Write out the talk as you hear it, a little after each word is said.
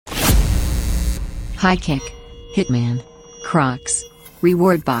High kick, Hitman, Crocs,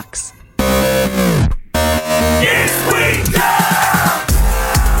 Reward box.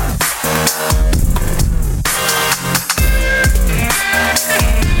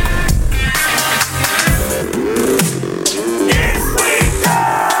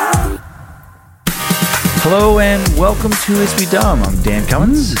 Hello and welcome to Is We Dumb. I'm Dan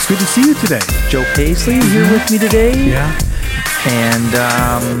Cummins. It's good to see you today. Joe Paisley here with me today. Yeah. And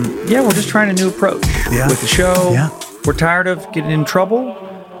we're just trying a new approach with the show. Yeah. We're tired of getting in trouble.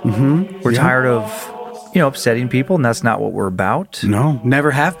 Mm-hmm. We're tired of, upsetting people, and that's not what we're about. No, never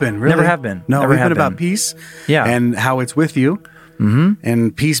have been, really. Never have been. No, Never we've have been about been. peace. Yeah. And how it's with you. Mm-hmm.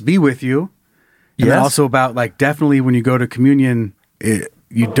 And peace be with you. And then also about, definitely when you go to communion,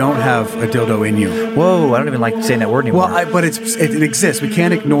 you don't have a dildo in you. Whoa, I don't even like saying that word anymore. Well, but it exists. We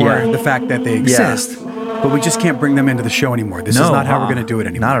can't ignore the fact that they exist. But we just can't bring them into the show anymore. This is not how we're going to do it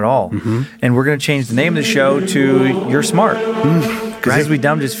anymore. Not at all. Mm-hmm. And we're going to change the name of the show to You're Smart. Because As We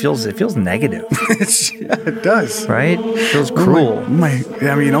Dumb just feels negative. It does. Right? It feels cruel. Oh my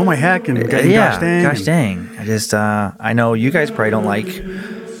heck and gosh dang. Gosh dang. I just, I know you guys probably don't like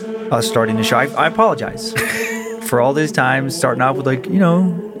us starting the show. I apologize for all these times starting off with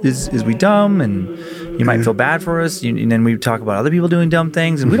is we dumb? And you might feel bad for us. And then we talk about other people doing dumb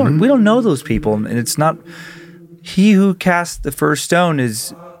things. And we don't know those people. And it's not, he who cast the first stone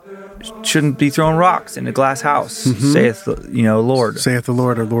shouldn't be throwing rocks in a glass house, saith Lord. Saith the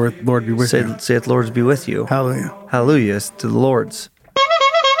Lord, or Lord be with you. Saith Lord be with you. Hallelujah. Hallelujah to the Lord's.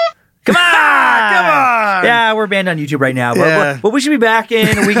 Come on! Come on! Yeah, we're banned on YouTube right now. Yeah. But we should be back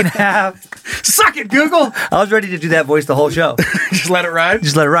in a week and a half. Suck it, Google! I was ready to do that voice the whole show. Just let it ride?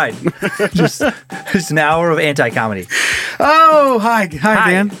 Just let it ride. just an hour of anti-comedy. Oh, hi,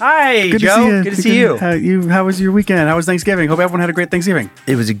 Dan. Hi, Good Joe. to see you. Good to see you. How was your weekend? How was Thanksgiving? Hope everyone had a great Thanksgiving.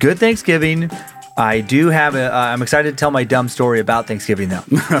 It was a good Thanksgiving. I do have I'm excited to tell my dumb story about Thanksgiving, though.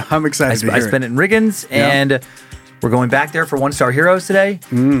 I'm excited to hear I spent it in Riggins, and we're going back there for One Star Heroes today.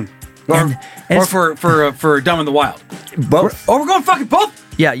 Or for Dumb in the Wild. Both. We're going fucking both?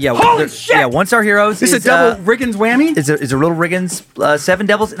 Yeah. Holy shit! Yeah, One Star Heroes. This is a double Riggins whammy? It's a little Riggins, Seven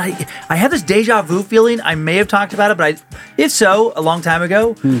Devils. And I have this deja vu feeling. I may have talked about it, but if so, a long time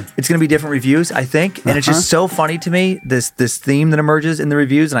ago, it's going to be different reviews, I think. And it's just so funny to me, this theme that emerges in the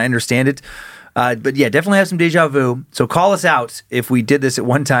reviews, and I understand it. But yeah, definitely have some deja vu. So call us out if we did this at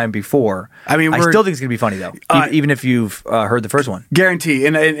one time before. I still think it's going to be funny, though, even if you've heard the first one. Guarantee.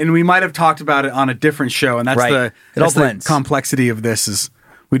 And we might have talked about it on a different show, and that's the complexity of this is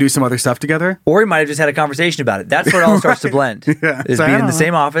we do some other stuff together. Or we might have just had a conversation about it. That's where it all starts to blend. Is being in the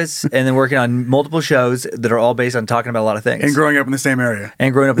same office and then working on multiple shows that are all based on talking about a lot of things. And growing up in the same area.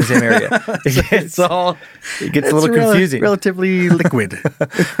 It gets a little confusing. Relatively liquid.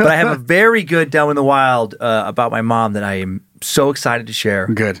 But I have a very good Dumb in the Wild about my mom that I am so excited to share.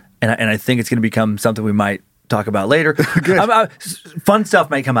 Good. And I think it's going to become something we might talk about later. Good. Fun stuff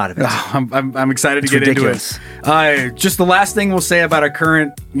might come out of it. I'm excited to get ridiculous. into it. Just the last thing we'll say about our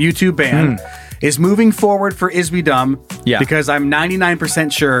current YouTube ban is moving forward for Is We Dumb. Yeah. Because I'm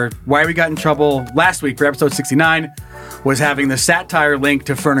 99% sure why we got in trouble last week for episode 69 was having the satire link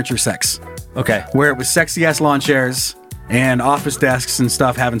to furniture sex. Okay. Where it was sexy ass lawn chairs and office desks and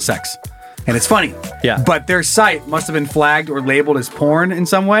stuff having sex. And it's funny. Yeah. But their site must have been flagged or labeled as porn in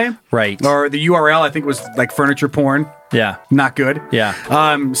some way. Right. Or the URL, I think, was like furniture porn. Yeah. Not good.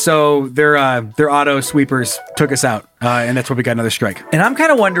 Yeah. So their auto sweepers took us out, and that's why we got another strike. And I'm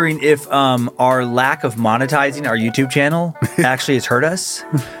kind of wondering if our lack of monetizing our YouTube channel actually has hurt us.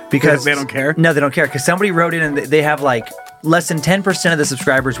 Because they don't care? No, they don't care. Because somebody wrote in and they have less than 10% of the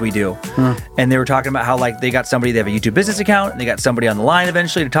subscribers we do. And they were talking about how they got somebody, they have a YouTube business account, and they got somebody on the line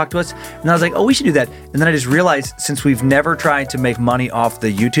eventually to talk to us. And I was like, oh, we should do that. And then I just realized, since we've never tried to make money off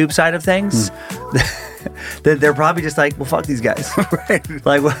the YouTube side of things, that they're probably just like, well, fuck these guys.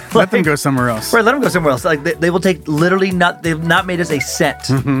 Right. Let them go somewhere else. Right, let them go somewhere else. They will take they've not made us a cent.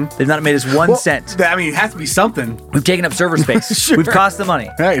 They've not made us one cent. It has to be something. We've taken up server space. Sure. We've cost them money.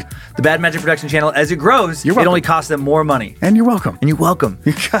 Right. The Bad Magic Production channel, as it grows, You're it welcome. only costs them more money. And you're welcome. And you're welcome.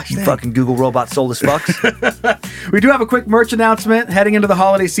 Gosh, you dang. fucking Google robot soulless fucks. We do have a quick merch announcement. Heading into the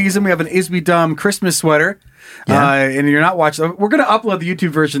holiday season, we have an Is We Dumb Christmas sweater. Yeah. And you're not watching. We're going to upload the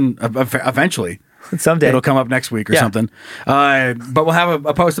YouTube version eventually. Someday. It'll come up next week or something. But we'll have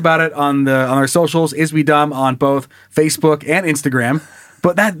a post about it on our socials. Is We Dumb on both Facebook and Instagram.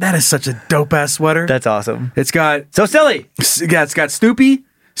 But that is such a dope ass sweater. That's awesome. It's got so silly. Yeah, it's got Stoopy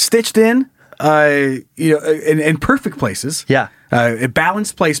stitched in, in perfect places. Yeah. A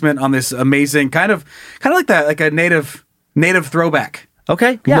balanced placement on this amazing kind of like that, like a native throwback.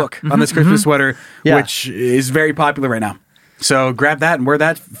 look on this Christmas sweater, Yeah. which is very popular right now. So grab that and wear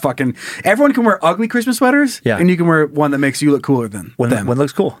that fucking... Everyone can wear ugly Christmas sweaters, Yeah. and you can wear one that makes you look cooler than them. One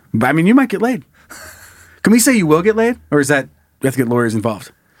looks cool. But, I mean, you might get laid. Can we say you will get laid? Or is that... You have to get lawyers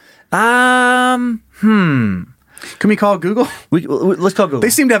involved? Can we call Google? Let's call Google. They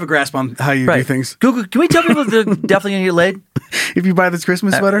seem to have a grasp on how you do things. Google, can we tell people they're definitely gonna get laid? If you buy this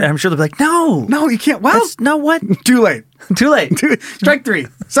Christmas sweater? And I'm sure they'll be like, no. No, you can't. Well, No, what? too late. Too late. Strike three.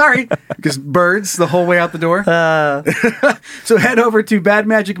 Sorry. Because birds the whole way out the door. So head over to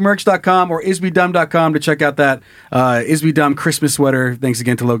badmagicmerch.com or isbedumb.com to check out that Isbedumb Christmas sweater. Thanks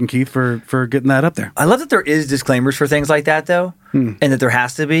again to Logan Keith for getting that up there. I love that there is disclaimers for things like that, though, and that there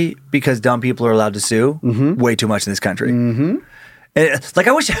has to be because dumb people are allowed to sue way too much in this country. Like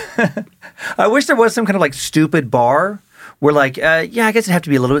I wish, I wish there was some kind of like stupid bar where like, I guess it'd have to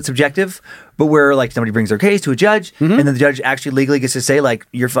be a little bit subjective, but where like somebody brings their case to a judge and then the judge actually legally gets to say like,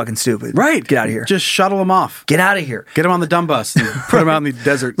 you're fucking stupid. Right. Get out of here. Just shuttle them off. Get out of here. Get them on the dumb bus and put them out in the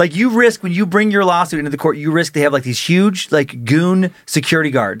desert. Like you risk when you bring your lawsuit into the court, you risk they have like these huge like goon security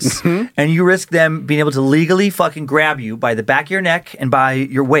guards, and you risk them being able to legally fucking grab you by the back of your neck and by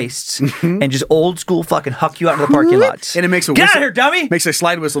your waists, and just old school fucking huck you out into the parking lot. And it makes a get whistle. out of here, dummy! Makes a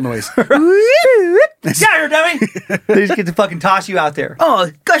slide whistle noise. Get out of here, dummy! They just get to fucking toss you out there.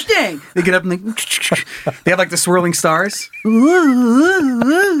 Oh, gosh dang. They get up and they have like the swirling stars.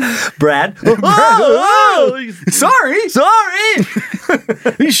 Brad. Sorry.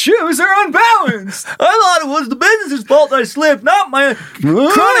 These shoes are unbalanced. I thought it was the business's fault I slipped, not my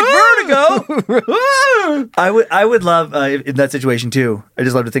chronic vertigo. I would love in that situation too. I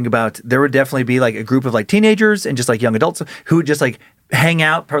just love to think about there would definitely be like a group of like teenagers and just like young adults who would just like hang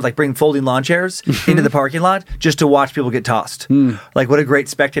out, like bring folding lawn chairs into the parking lot just to watch people get tossed. Like what a great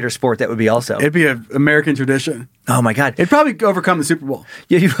spectator sport that would be also. It'd be an American tradition. Oh my God. It'd probably overcome the Super Bowl.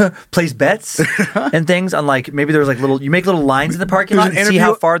 Yeah, you place bets and things on like, maybe there's like you make little lines in the parking lot and see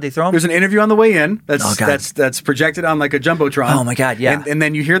how far they throw them. There's an interview on the way in that's projected on like a Jumbotron. Oh my God, yeah. And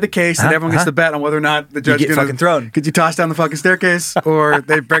then you hear the case and everyone gets to bet on whether or not the judge get fucking thrown. Could you toss down the fucking staircase or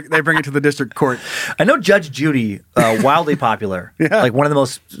they bring it to the district court. I know Judge Judy, wildly popular, like one of the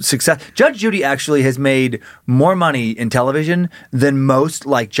most Judge Judy actually has made more money in television than most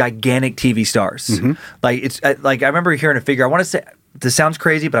like gigantic TV stars. Like it's like I remember hearing a figure. I want to say this sounds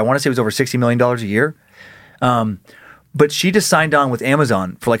crazy, but I want to say it was over $60 million a year. But she just signed on with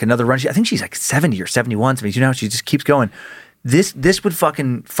Amazon for like another run. I think she's like 70 or 71. So you know, she just keeps going. This would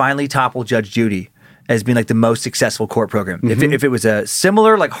fucking finally topple Judge Judy as being like the most successful court program. If it was a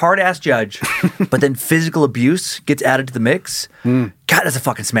similar like hard ass judge, but then physical abuse gets added to the mix, God, that's a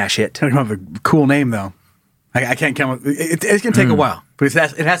fucking smash hit. I don't have a cool name though. I can't come up. It's gonna take a while, but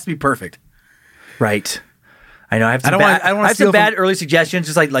it has to be perfect. Right. I know. I have steal some bad early suggestions,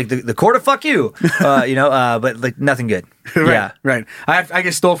 just like the court of fuck you, but like nothing good. Right, right. I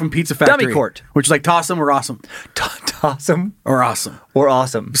get stole from Pizza Factory. Dummy court, which is like toss them or awesome. Toss them or awesome or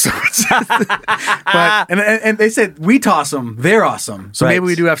awesome. But and they said we toss them, they're awesome. So maybe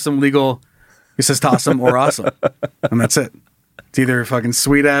we do have some legal. It says toss them or awesome, and that's it. It's either fucking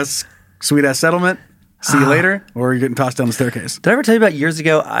sweet ass settlement. See you later, or you're getting tossed down the staircase. Did I ever tell you about years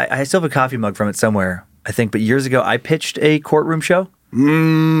ago? I still have a coffee mug from it somewhere, I think. But years ago, I pitched a courtroom show.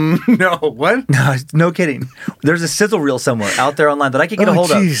 No, what? No kidding. There's a sizzle reel somewhere out there online that I can get a hold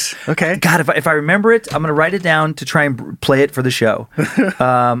of. Okay. God, if I remember it, I'm going to write it down to try and play it for the show.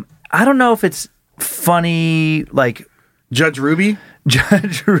 I don't know if it's funny, like Judge Ruby. Get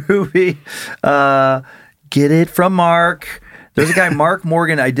it from Mark. There's a guy, Mark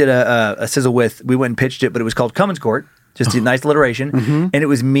Morgan, I did a sizzle with. We went and pitched it, but it was called Cummins Court. Just a nice alliteration. And it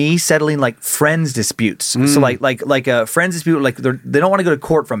was me settling like friends disputes. So like a friends dispute, like they don't want to go to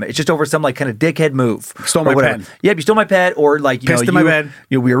court from it. It's just over some like kind of dickhead move. Stole my pen. Yeah, you stole my pet, or like pissed in my bed.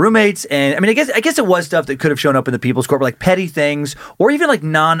 We were roommates, and I mean, I guess it was stuff that could have shown up in the people's court, but like petty things, or even like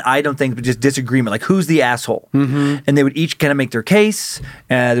non-item things, but just disagreement, like who's the asshole. And they would each kind of make their case.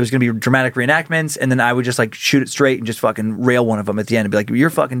 There was going to be dramatic reenactments, and then I would just like shoot it straight and just fucking rail one of them at the end and be like, "You're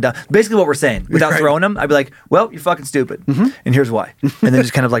fucking dumb." Basically, what we're saying, without throwing them, I'd be like, "Well, you're fucking stupid, and here's why," and then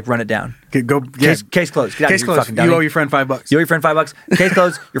just kind of like run it down. Case closed. Get out case of here, closed. fucking dummy. You owe your friend $5. You owe your friend $5. Case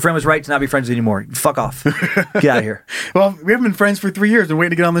closed. Your friend was right to not be friends with you anymore. Fuck off. Get out of here. Well, we haven't been friends for 3 years and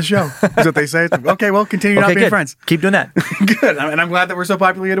waiting to get on the show. Is what they say. Okay, well, continue not being friends. Keep doing that. Good. And I'm glad that we're so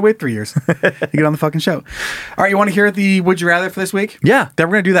popular. You had to wait 3 years to get on the fucking show. All right, you want to hear the Would You Rather for this week? Yeah. Then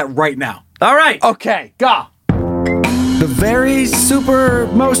we're going to do that right now. All right. Okay, go. The very super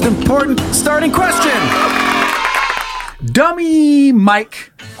most important starting question. Dummy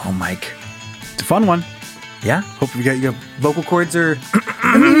Mike. Oh, Mike. It's a fun one. Yeah. Hope you got your vocal cords are.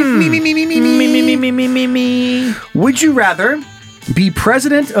 Me. Would you rather be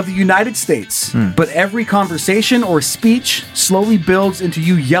president of the United States, but every conversation or speech slowly builds into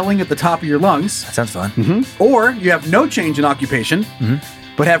you yelling at the top of your lungs? That sounds fun. Or you have no change in occupation,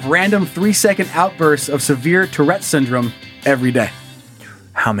 but have random 3-second outbursts of severe Tourette syndrome every day.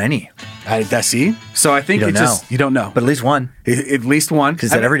 How many? See? So I think You it's don't just, know. you don't know. But at least one. At least one.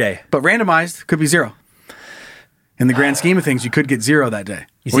 Because it's every day. But randomized could be 0. In the grand scheme of things, you could get 0 that day.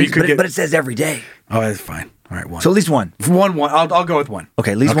 You see, but it says every day. Oh, that's fine. All right, 1. So at least one. One. I'll go with 1.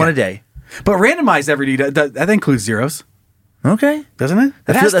 Okay, at least one a day. But randomized every day, that includes zeros, Okay. doesn't it?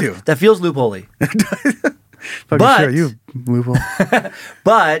 It has to. That feels loopholey. Fucking but- sure, you loophole.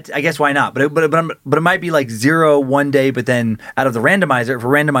 But I guess why not? But it might be like 0 one day, but then out of the randomizer, if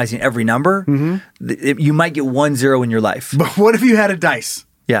we're randomizing every number, you might get 1 0 in your life. But what if you had a dice?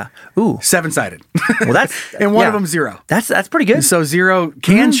 Yeah. Ooh. 7-sided. Well, that's and one yeah. of them 0. That's pretty good. So 0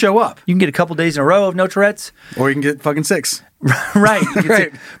 can show up, You can get a couple days in a row of no Tourette's. or you can get fucking 6. Right. You can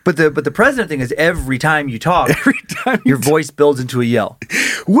Right. say- But the president thing is every time you talk, your voice builds into a yell.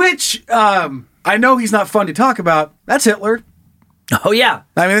 Which I know he's not fun to talk about. That's Hitler. Oh yeah.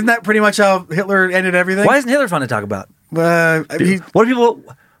 I mean, isn't that pretty much how Hitler ended everything? Why isn't Hitler fun to talk about? He, What do people?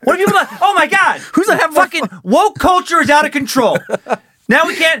 Oh my God! Who's that have fucking woke culture is out of control. Now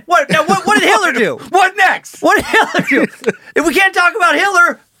we can't. What did Hitler do? what next? What did Hitler do? If we can't talk about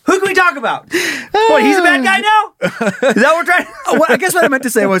Hitler, who can we talk about? What? He's a bad guy now? Is that what we're trying? I guess what I meant to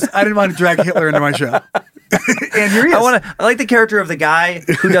say was I didn't want to drag Hitler into my show. And here he is. I like the character of the guy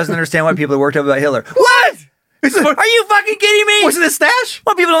who doesn't understand why people are worked up about Hitler. What? Are you fucking kidding me? Was it a stash?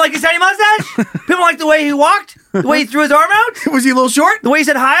 What, people don't like his tiny mustache? People don't like the way he walked? The way he threw his arm out? Was he a little short? The way he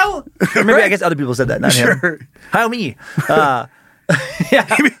said Heil? Or maybe I Right. guess other people said that, not Sure. him. Heil me. Yeah.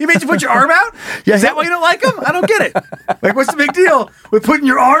 He made you put your arm out? Yeah, Is that why you don't like him? I don't get it. Like, what's the big deal with putting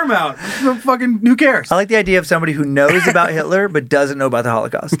your arm out? Who cares? I like the idea of somebody who knows about Hitler but doesn't know about the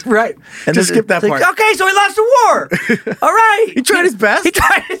Holocaust. Right. And Just this- skip that it's part. like, okay, so he lost a war. All right. He tried his best. He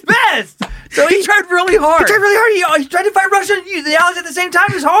tried his best. So He tried really hard. He tried really hard. He tried to fight Russia and the Allies at the same time.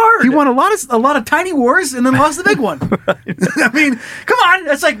 It was hard. He won a lot of tiny wars and then lost the big one. I mean, come on.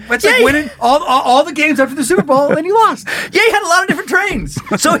 That's like Yeah. winning all the games after the Super Bowl and then you lost. Yeah, he had a lot of different trains.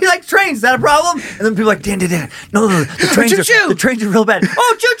 So he likes trains. Is that a problem? And then people are like, Dan. No, Choo-choo. the trains are real bad.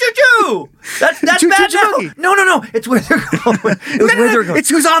 Oh, choo-choo-choo. That's bad Choo-choo-choo. now. No. It's where they're going. It was where they're going. It's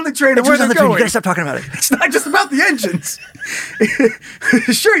who's on the train and It's where who's on they're the train. You going. gotta stop talking about it. It's not just about the engines.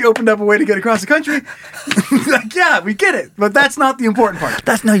 Sure, you opened up a way to get across the country. Like, yeah, we get it. But that's not the important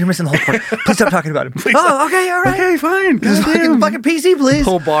part. No, you're missing the whole point. Please stop talking about it. Oh, okay, all right. Okay, fine. Just fucking PC, please.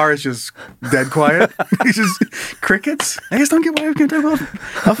 Whole bar is just dead quiet. It's just crickets. I just don't get why we can't talk about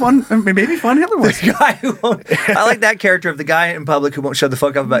how fun, maybe fun Hitler was. Guy who won't, I like that character of the guy in public who won't shut the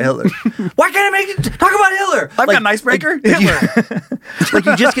fuck up about Hitler. Why can't I make it talk about Hitler? I've got an icebreaker. Hitler. Like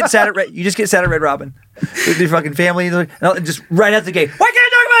you just get sad at Red Robin with your fucking family, and just right out the gate. Why can't I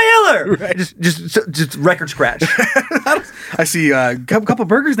talk about Hitler? Right. Just record scratch. I see a couple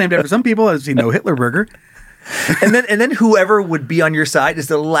burgers named after some people. I see no Hitler burger. and then whoever would be on your side is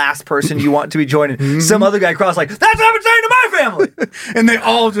the last person you want to be joining. Some other guy across like, that's what I've been saying to my family. And they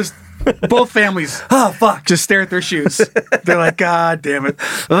all just, both families, Oh fuck. just stare at their shoes. They're like, God damn it.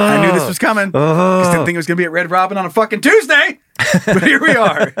 I knew this was coming. Just didn't think it was going to be at Red Robin on a fucking Tuesday. But here we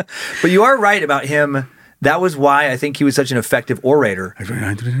are. But you are right about him. That was why I think he was such an effective orator.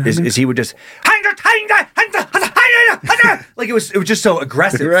 Is he would just like it was just so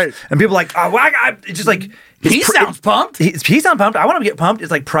aggressive, Right. And people are like, oh, well, it's just like He sounds pumped. He sounds pumped. I want him to get pumped.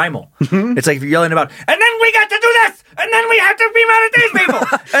 It's like primal. It's like if you're yelling about, and then we got to do this, and then we have to be mad at these people.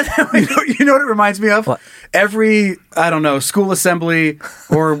 And then You know what it reminds me of? What? Every, I don't know, school assembly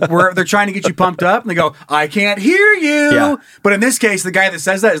or where they're trying to get you pumped up and they go, I can't hear you. Yeah. But in this case, the guy that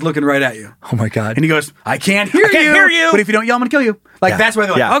says that is looking right at you. oh my god. And he goes, I can't hear you. But if you don't yell, I'm going to kill you. Like, Yeah. that's why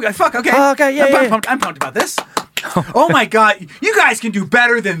they're like, Yeah. okay, fuck, okay. Oh, okay, yeah, I'm yeah. pumped. I'm pumped about this. Oh my God. You guys can do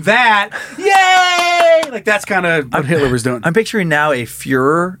better than that. Yay. Like, that's kind of what Hitler was doing. I'm picturing now a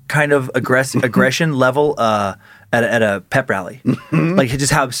Fuhrer kind of aggression level at a pep rally, like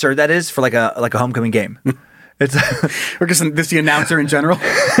just how absurd that is for like a homecoming game. It's Or just the announcer in general.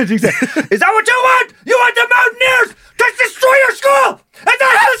 is that what you want? You want the Mountaineers to destroy your school? Is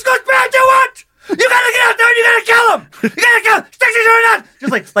that how the school's bad you want? You gotta get out there and you gotta kill them. You gotta kill them. Sticks are doing that.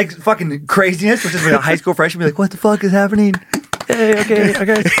 Just like fucking craziness. Which is like a high school freshman be like, what the fuck is happening? Hey,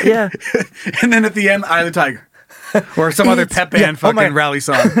 okay, yeah. And then at the end, Eye of the Tiger. Or some other pep band oh my- fucking rally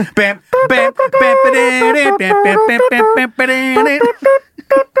song. Bam, bam, bam, ba-dam, bam, bam, bam, bam, bam, ba-dam.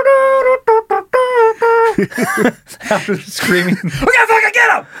 After screaming. We gotta fucking get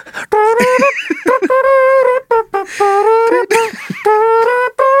him!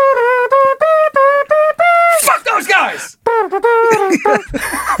 Fuck those guys!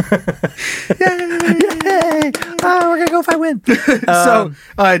 Yay! Oh, we're gonna go if I win. So,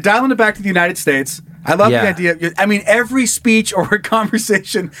 dialing it back to the United States, I love Yeah. the idea. I mean, every speech or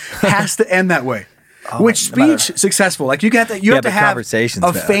conversation has to end that way. Which no matter- speech successful? Like you have to but have conversations,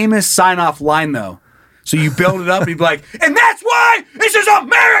 a man. famous sign off line though. So you build it up and you'd be like, and that's why this is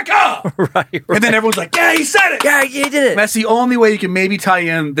America. right. And then everyone's like, yeah, he said it. Yeah, you did it. That's the only way you can maybe tie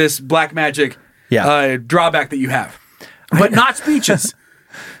in this black magic drawback that you have, but not speeches.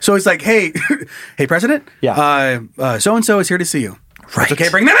 So it's like, hey, hey, President. Yeah. So and so is here to see you. Right. It's okay,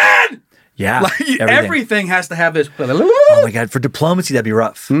 bring them in. Yeah. Like everything has to have this. Oh my God, for diplomacy, that'd be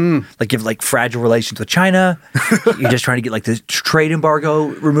rough. Like you have like fragile relations with China. You're just trying to get like the trade embargo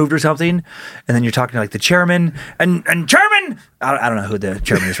removed or something. And then you're talking to like the chairman and chairman. I don't know who the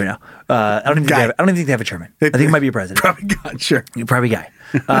chairman is right now. I don't even think they have a chairman. I think it might be a president. Probably God, sure. Probably guy.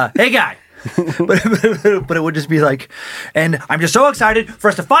 Hey guy. but it would just be like, and I'm just so excited for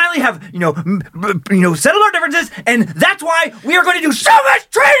us to finally have settle our differences, and that's why we are going to do so much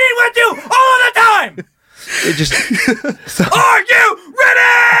trading with you all of the time. It just Are you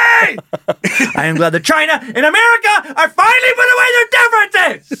ready? I am glad that China and America are finally putting away their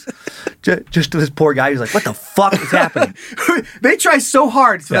differences. Just to this poor guy who's like, what the fuck is happening? They try so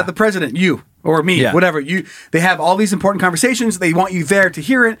hard so that the president, you or me, Yeah. whatever, they have all these important conversations. They want you there to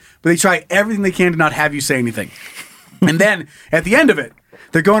hear it, but they try everything they can to not have you say anything. And then at the end of it,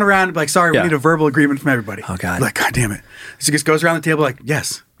 they're going around like, sorry, Yeah. we need a verbal agreement from everybody. Oh, God. Like, God damn it. So he just goes around the table like,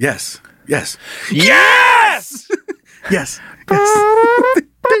 yes, yes, yes, Yes! yes, yes.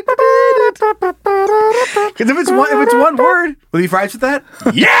 Because if it's one word, will you fries with that?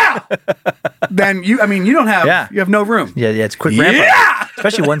 Yeah. Then you don't have you have no room. Yeah, it's quick ramp up. Yeah.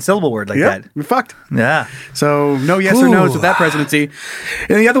 Especially one syllable word like Yep, that. you're fucked. Yeah. So no yes or no's with that presidency.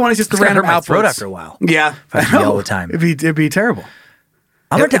 And the other one is just the gonna random hurt my outputs. throat after a while. Yeah, I have to yell all the time. It'd be terrible.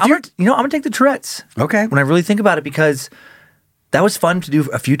 I'm If gonna take the Tourette's. Okay. When I really think about it, because that was fun to do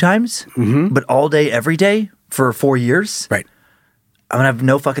a few times, but all day, every day for 4 years, Right. I'm gonna have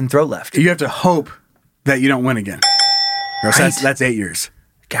no fucking throat left. You have to hope that you don't win again. Or else Right. that's 8 years.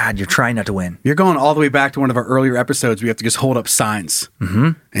 God, you're trying not to win. You're going all the way back to one of our earlier episodes. We have to just hold up signs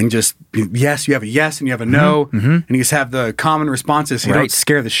and just yes, you have a yes and you have a no, and you just have the common responses. So you Right. don't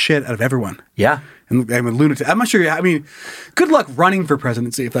scare the shit out of everyone. Yeah. And I'm a lunatic. I'm not sure. I mean, good luck running for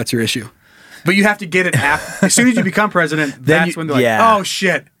presidency if that's your issue. But you have to get it after. As soon as you become president, that's when they're like, yeah. oh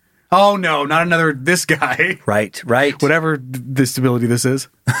shit. Oh no, not another this guy. Right. Whatever disability this is.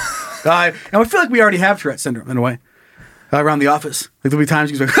 And I feel like we already have Tourette syndrome in a way around the office. Like there'll be times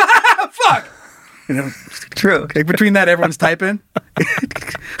he's like, fuck. You know, True. like between that, everyone's typing.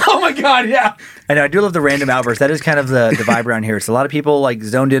 Oh my God, yeah. I know. I do love the random outbursts. That is kind of the vibe around here. It's a lot of people like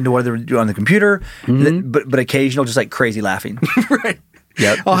zoned into what they're doing on the computer, but occasional just like crazy laughing. Right.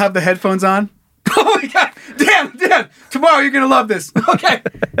 Yep. I'll have the headphones on. Oh my God. Damn. Tomorrow you're going to love this. Okay.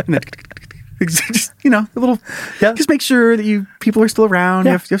 And then, just, a little, just make sure that people are still around.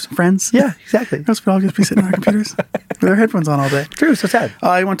 Yeah. You have some friends. Yeah, exactly. Else we'll all just be sitting on our computers with their headphones on all day. True. So sad.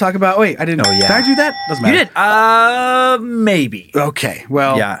 You want to talk about, wait, I didn't, Oh, yeah. did I do that? Doesn't You matter. did. Maybe. Okay.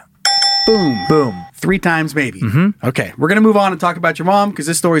 Well, Yeah. boom. Boom. 3 times maybe. Okay. We're going to move on and talk about your mom because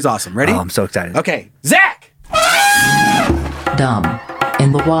this story's awesome. Ready? Oh, I'm so excited. Okay. Zach. Dumb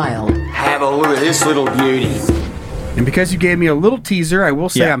in the wild. Have a look at this little beauty. And because you gave me a little teaser, I will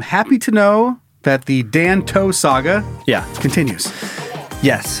say Yeah. I'm happy to know that the Dan Toe saga Yeah. continues.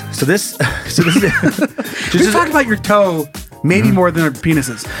 Yes. So this. We've talked about your toe maybe more than our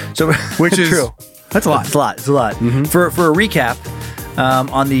penises, So which is true. That's a lot. It's a lot. It's a lot. For a recap,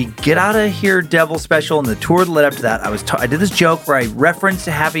 on the Get Out of Here Devil special and the tour that led up to that, I did this joke where I referenced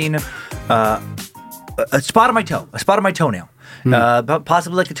having a spot on my toe, a spot on my toenail,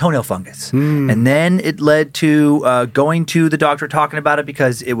 possibly like a toenail fungus, and then it led to going to the doctor talking about it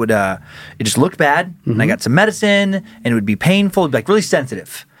because it just looked bad, and I got some medicine, and it would be painful, it'd be like really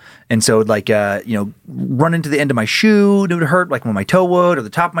sensitive. And so it would run into the end of my shoe, and it would hurt, like when my toe would, or the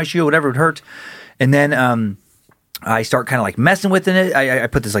top of my shoe, whatever would hurt. And then I start kind of like messing with it. I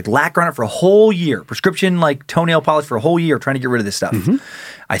put this like lacquer on it for a whole year, prescription like toenail polish for a whole year, trying to get rid of this stuff.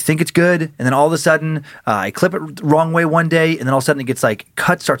 I think it's good, and then all of a sudden I clip it the wrong way one day, and then all of a sudden it gets like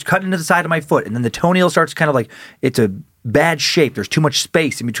starts cutting into the side of my foot, and then the toenail starts kind of like it's a bad shape. There's too much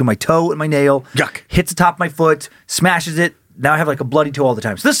space in between my toe and my nail. Yuck. Hits the top of my foot, smashes it. Now I have like a bloody toe all the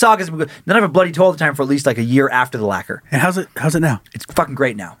time. So this saga's been good. Then I have a bloody toe all the time for at least like a year after the lacquer. And how's it now? It's fucking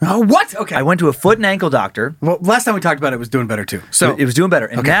great now. Oh, what? Okay. I went to a foot and ankle doctor. Well, last time we talked about it was doing better too. So It was doing better.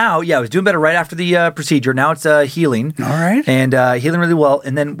 And now, it was doing better right after the procedure. Now it's healing. All right. And healing really well.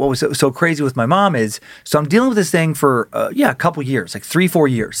 And then what was so crazy with my mom is, so I'm dealing with this thing for, a couple years, like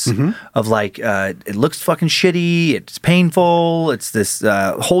 3-4 years of like, it looks fucking shitty. It's painful. It's this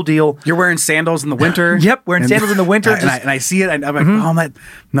whole deal. you're wearing sandals in the winter. Yep, wearing sandals in the winter. And I see it. And I'm like, oh,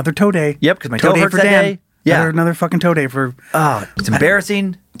 another toe day. Yep, because my toe hurts for that Dan. day. Yeah. Another fucking toe day for. Oh, it's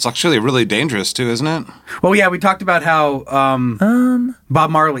embarrassing. It's actually really dangerous too, isn't it? Well, yeah, we talked about how Bob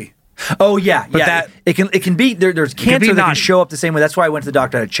Marley. Oh yeah, But yeah. that- it can be there's cancer be that can naughty. show up the same way. That's why I went to the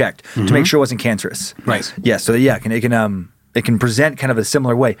doctor and I checked to make sure it wasn't cancerous. Right. Yeah. So yeah, it can present kind of a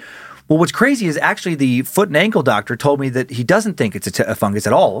similar way. Well, what's crazy is actually the foot and ankle doctor told me that he doesn't think it's a fungus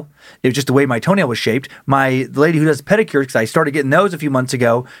at all. It was just the way my toenail was shaped. The lady who does pedicures, because I started getting those a few months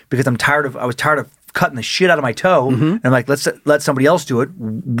ago because I was tired of cutting the shit out of my toe, and I'm like, let's let somebody else do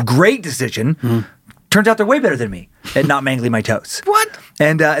it. Great decision. Turns out they're way better than me at not mangling my toes. What?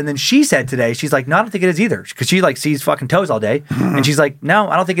 And then she said today, she's like, no, I don't think it is either. Because she like sees fucking toes all day. And she's like, no,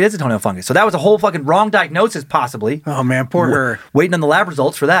 I don't think it is a toenail fungus. So that was a whole fucking wrong diagnosis, possibly. Oh man, poor her. Waiting on the lab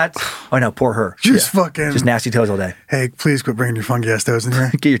results for that. Oh no, poor her. Just fucking. Just nasty toes all day. Hey, please quit bringing your funky ass toes in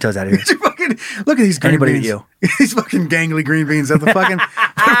here. Get your toes out of here. Fucking look at these green Anybody beans. but you. These fucking gangly green beans. At the fucking.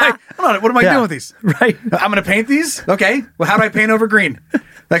 What am I Yeah. doing with these? Right. I'm gonna paint these. Okay. Well, how do I paint over green?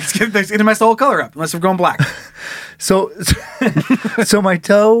 Like it's gonna mess the whole color up unless we're going black. So my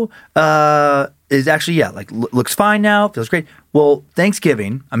toe is actually, looks fine now. Feels great. Well,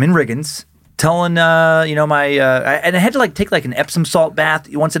 Thanksgiving, I'm in Riggins. Telling and I had to like take like an Epsom salt bath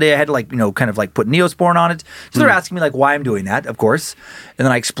once a day. I had to like kind of like put Neosporin on it. So they're asking me like why I'm doing that, of course. And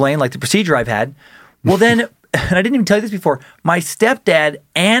then I explain like the procedure I've had. Well then, and I didn't even tell you this before, my stepdad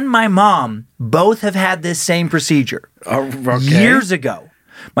and my mom both have had this same procedure years ago.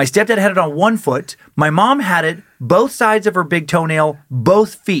 My stepdad had it on one foot. My mom had it both sides of her big toenail,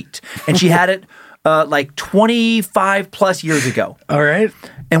 both feet, and she had it like 25 plus years ago. All right.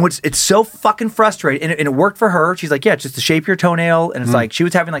 And it's so fucking frustrating. And it worked for her. She's like, yeah, it's just the shape of your toenail. And it's like, she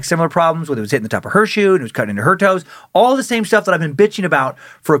was having like similar problems where it was hitting the top of her shoe and it was cutting into her toes. All the same stuff that I've been bitching about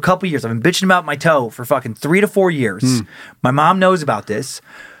for a couple years. I've been bitching about my toe for fucking 3 to 4 years. My mom knows about this.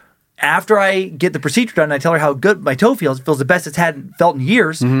 After I get the procedure done and I tell her how good my toe feels, it feels the best it's felt in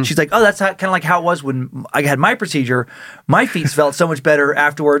years. She's like, oh, that's kind of like how it was when I had my procedure. My feet felt so much better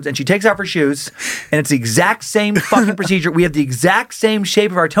afterwards. And she takes off her shoes and it's the exact same fucking procedure. We have the exact same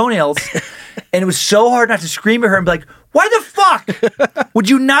shape of our toenails. And it was so hard not to scream at her and be like, why the fuck would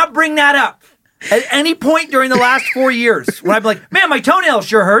you not bring that up at any point during the last 4 years? When I'd be like, man, my toenail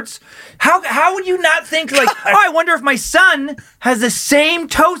sure hurts. How would you not think like, oh, I wonder if my son has the same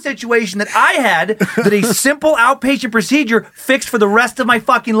toe situation that I had, that a simple outpatient procedure fixed for the rest of my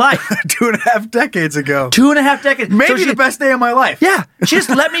fucking life. 2.5 decades ago. 2.5 decades. Maybe the best day of my life. Yeah. She just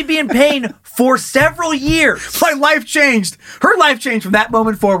let me be in pain for several years. My life changed. Her life changed from that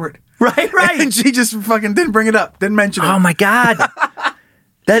moment forward. Right. And she just fucking didn't bring it up. Didn't mention it. Oh my God.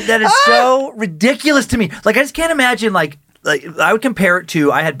 That is so ridiculous to me. Like, I just can't imagine, like I would compare it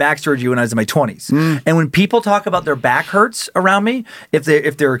to, I had back surgery when I was in my 20s. And when people talk about their back hurts around me, if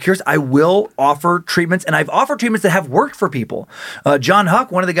they're curious, I will offer treatments. And I've offered treatments that have worked for people. John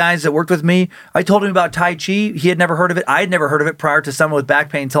Huck, one of the guys that worked with me, I told him about Tai Chi. He had never heard of it. I had never heard of it prior to someone with back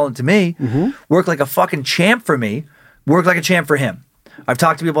pain telling it to me. Worked like a fucking champ for me. Worked like a champ for him. I've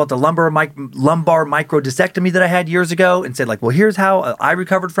talked to people about the lumbar microdiscectomy that I had years ago and said like, well, here's how I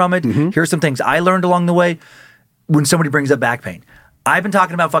recovered from it. Here's some things I learned along the way. When somebody brings up back pain, I've been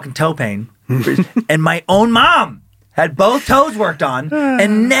talking about fucking toe pain, and my own mom had both toes worked on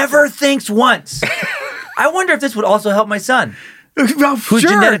and never thinks once. I wonder if this would also help my son, Well, who's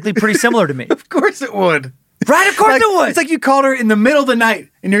sure. genetically pretty similar to me. Of course it would. Right? Of course Like, it would. It's like you called her in the middle of the night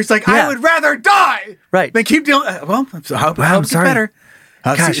and you're just like, Yeah. I would rather die. Right. Than keep dealing. Well, I hope I'm it's sorry. better.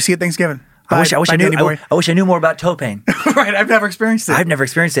 Gosh. See you at Thanksgiving. I wish I Danny boy. knew. I wish I knew more about toe pain. Right. I've never experienced it. I've never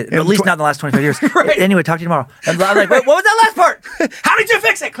experienced it, at least not in the last 25 years. Right. Anyway, talk to you tomorrow. And I'm like, wait, what was that last part? How did you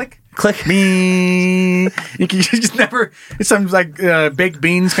fix it? Click. Click. Me. You just never. It's some like baked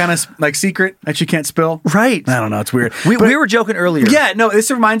beans kind of like secret that you can't spill. Right. I don't know. It's weird. We were joking earlier. Yeah. No.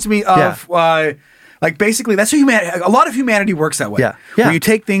 This reminds me of Like basically, that's how a lot of humanity works that way. Yeah. Yeah. Where you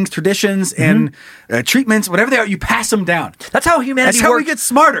take things, traditions, and treatments, whatever they are, you pass them down. That's how humanity That's how we works get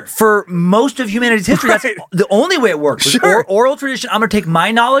smarter. for most of humanity's history. Right. That's the only way it works. Was Sure. oral tradition. I'm going to take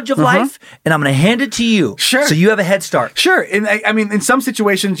my knowledge of life and I'm going to hand it to you. Sure. So you have a head start. Sure. And I mean, in some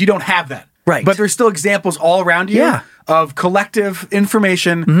situations, you don't have that. Right. But there's still examples all around you Yeah. of collective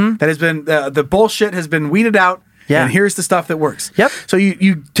information that has been, the bullshit has been weeded out. Yeah. And here's the stuff that works. Yep. So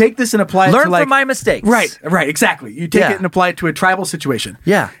you take this and apply it Learn to like. from my mistakes. Right, exactly. You take Yeah. it and apply it to a tribal situation.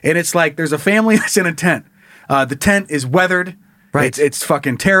 Yeah. And it's like there's a family that's in a tent. The tent is weathered. Right. It's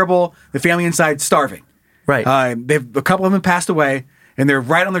fucking terrible. The family inside starving. Right. A couple of them passed away, and they're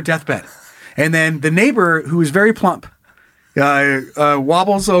right on their deathbed. And then the neighbor, who is very plump,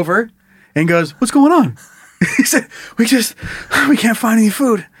 wobbles over and goes, "What's going on?" He said, "We can't find any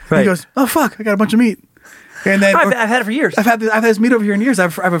food." And Right. he goes, "Oh fuck, I got a bunch of meat." And then I've had it for years. I've had this meat over here in years. I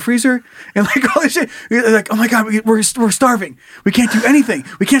have a freezer and like all this shit. They're like, "Oh my god, we're starving. We can't do anything.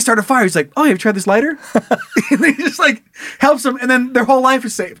 We can't start a fire." He's like, "Oh, have you tried this lighter?" And he just like helps them, and then their whole life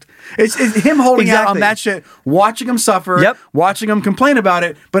is saved. It's him holding out on Exactly. that shit, watching them suffer, Yep. watching them complain about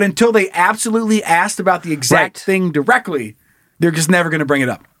it. But until they absolutely asked about the exact Right. thing directly, they're just never going to bring it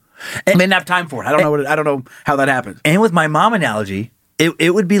up. And they didn't have time for it. I don't know how that happened. And with my mom analogy,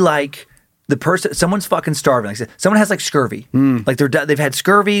 it would be like someone's fucking starving. Like someone has like scurvy, like they've had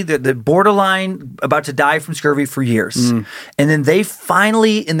scurvy, they're borderline about to die from scurvy for years, and then they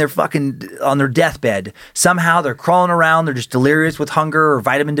finally in their fucking on their deathbed somehow they're crawling around, they're just delirious with hunger or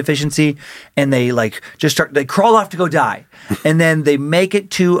vitamin deficiency, and they like they crawl off to go die, and then they make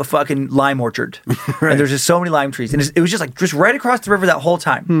it to a fucking lime orchard, and there's just so many lime trees, and it was just right across the river that whole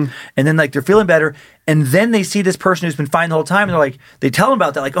time, and then like they're feeling better. And then they see this person who's been fine the whole time, and they tell them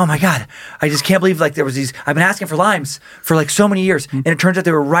about that, like, "Oh my god, I just can't believe like there was these. I've been asking for limes for like so many years, and it turns out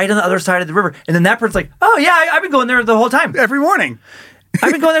they were right on the other side of the river." And then that person's like, "Oh yeah, I've been going there the whole time. Every morning.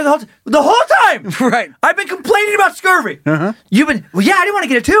 I've been going there the whole time. Right. I've been complaining about scurvy. You've been I didn't want to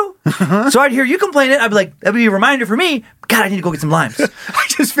get it too. So I'd hear you complain it. I'd be like, that'd be a reminder for me. God, I need to go get some limes.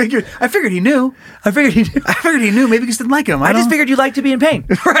 I figured he knew. I figured he knew. I figured he knew. Maybe he just didn't like him. I just figured you like to be in pain.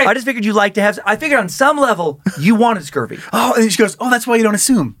 Right. I just figured you like to have. I figured on some level you wanted scurvy. Oh, and she goes, "Oh, that's why you don't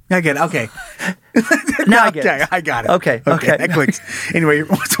assume." I get it. Okay. Now I get it. I got it. Okay. That clicks. Anyway, you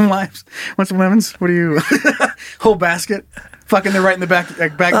want some limes? Want some lemons? What are you? Whole basket. Fucking, they're right in the back.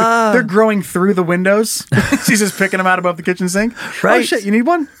 They're growing through the windows. She's just picking them out above the kitchen sink. Right. Oh shit! You need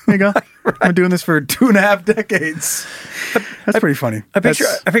one? There you go. I've been doing this for 2.5 decades. That's pretty funny. I picture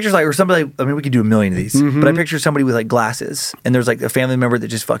like or somebody. I mean, we could do a million of these, but I picture somebody with like glasses, and there's like a family member that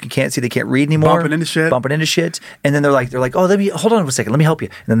just fucking can't see, they can't read anymore, Bumping into shit, and then they're like, "Oh, hold on a second, let me help you."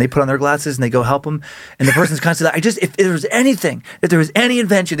 And then they put on their glasses and they go help them, and the person's constantly, if there was any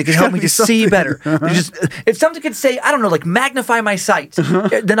invention that could help me to see better, if something could say, I don't know, like magnify my sight,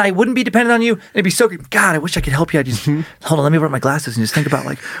 then I wouldn't be dependent on you. It'd be so good. God, I wish I could help you. I just hold on, let me put on my glasses and just think about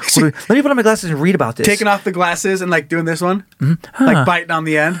like, let me put on my glasses and read about this. taking off the glasses and like doing this one, like biting on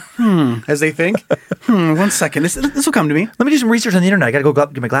the end, as they think. 1 second, this will come to me. Let me do some research on the internet. I gotta go up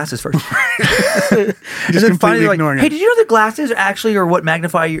and get my glasses first. Just completely ignoring hey, it. did you know the glasses actually are what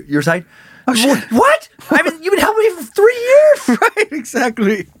magnify your sight? Oh, shit. What? I mean, you've been helping me for 3 years. Right,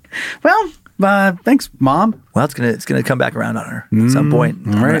 exactly. Well, thanks, Mom. Well, it's gonna come back around on her at some point.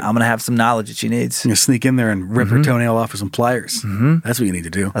 I'm gonna have some knowledge that she needs. I'm gonna sneak in there and rip her toenail off with some pliers. That's what you need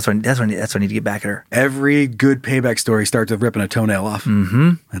to do. That's what I need to get back at her. Every good payback story starts with ripping a toenail off.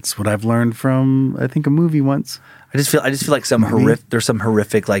 That's what I've learned from, I think, a movie once. I just feel like there's some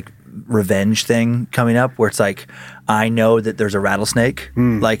horrific like revenge thing coming up where it's like I know that there's a rattlesnake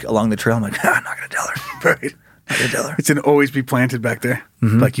like along the trail. I'm like, I'm not gonna tell her. Right. Not gonna tell her. It's gonna always be planted back there.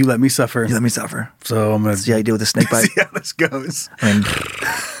 Like, you let me suffer. You let me suffer. So I'm gonna See how you deal with the snake bite. see how this goes. And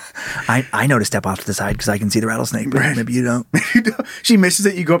I know to step off to the side because I can see the rattlesnake, but Right. maybe you don't. She misses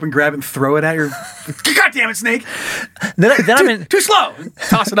it. You go up and grab it and throw it at her. God damn it, snake! Then I'm in. Too slow.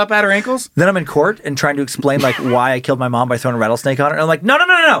 Toss it up at her ankles. Then I'm in court and trying to explain like why I killed my mom by throwing a rattlesnake on her. And I'm like,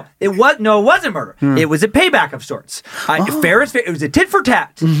 no. It wasn't murder. It was a payback of sorts. Fair is fair. It was a tit for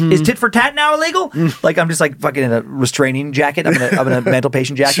tat. Is tit for tat now illegal? Like I'm just like fucking in a restraining jacket. I'm in a mental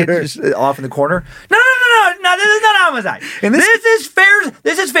patient jacket, Sure. just off in the corner. No. This is not homicide. And this is fair.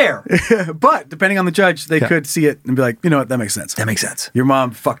 This is fair. But depending on the judge, they could see it and be like, you know what, that makes sense. That makes sense. Your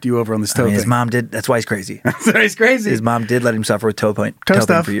mom fucked you over on this toe I mean, his thing. mom did. That's why he's crazy. He's crazy. His mom did let him suffer with toe pain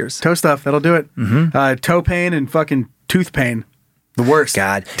stuff for years. Toe stuff. That'll do it. Toe pain and fucking tooth pain. The worst.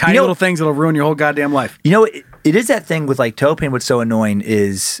 God. Tiny little things that'll ruin your whole goddamn life. You know, it is that thing with like toe pain. What's so annoying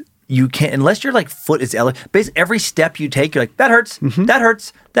is you can't, unless your like foot is basically every step you take, you're like, that hurts, that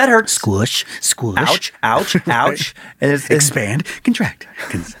hurts, that hurts. Squish. Ouch, ouch, ouch. And it's Expand, contract.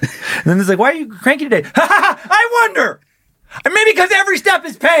 and then it's like, why are you cranky today? I wonder. Maybe because every step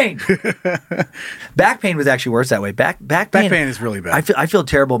is pain. Back pain was actually worse that way. Back pain. Back pain is really bad. I feel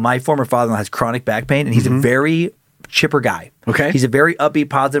terrible. My former father-in-law has chronic back pain, and he's a very chipper guy. Okay. He's a very upbeat,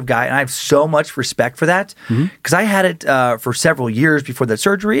 positive guy, and I have so much respect for that because I had it for several years before that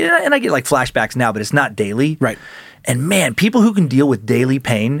surgery, and I get like flashbacks now, but it's not daily. Right. And man, people who can deal with daily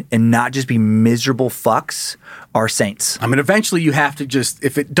pain and not just be miserable fucks are saints. I mean, eventually you have to just,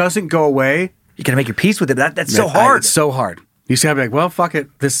 if it doesn't go away, You got to make your peace with it. That's so hard. It's so hard. You just gotta be like, well, fuck it.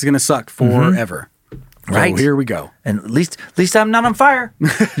 This is gonna suck forever. Right. So here we go. And at least I'm not on fire. You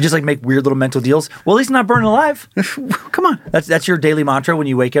just like make weird little mental deals. Well, at least I'm not burning alive. Come on. That's your daily mantra when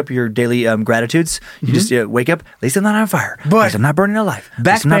you wake up. Your daily gratitudes. You just wake up. At least I'm not on fire. At least I'm not burning alive. At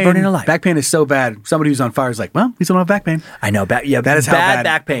least I'm not burning alive. Back pain is so bad. Somebody who's on fire is like, well, at least I don't have back pain. I know. That is how bad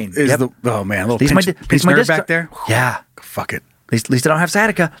back pain is. Yep. Oh man, a little At least pinch my nerve disc back there. Yeah. Fuck it. At least I don't have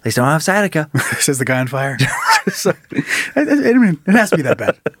sciatica. At least I don't have sciatica. Says the guy on fire. So, it has to be that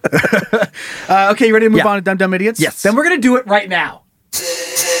bad. Okay, you ready to move on to Dumb Idiots? Yes. Then we're going to do it right now.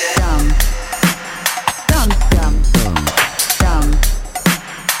 Dumb.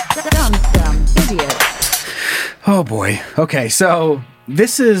 Idiot. Oh boy. Okay, so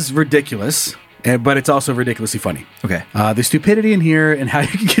this is ridiculous, but it's also ridiculously funny. Okay. The stupidity in here and how you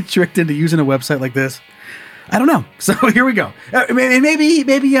can get tricked into using a website like this. I don't know. So here we go.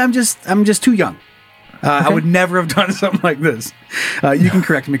 Maybe I'm just too young. I would never have done something like this. You can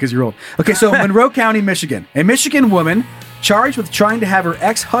correct me because you're old. Okay, so Monroe County, Michigan. A Michigan woman charged with trying to have her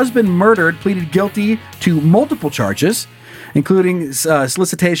ex-husband murdered pleaded guilty to multiple charges, including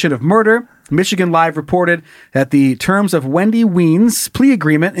solicitation of murder. Michigan Live reported that the terms of Wendy Ween's plea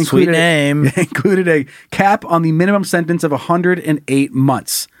agreement included a cap on the minimum sentence of 108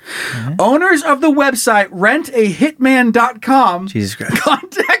 months. Mm-hmm. Owners of the website rentahitman.com Jesus Christ.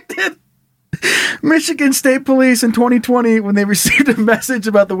 contacted Michigan State Police in 2020 when they received a message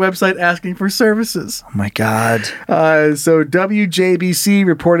about the website asking for services. Oh my God. So WJBC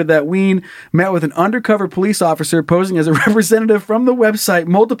reported that Ween met with an undercover police officer posing as a representative from the website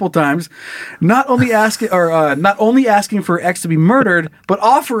multiple times, not only asking for her ex to be murdered, but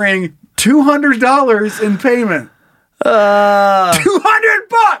offering $200 in payment.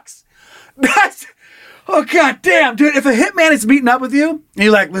 $200. That's oh god damn, dude! If a hitman is meeting up with you and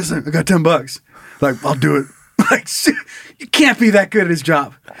you're like, "Listen, I got $10," like, "I'll do it." Like, shit, you can't be that good at his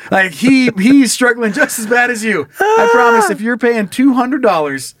job. Like he's struggling just as bad as you. I promise. If you're paying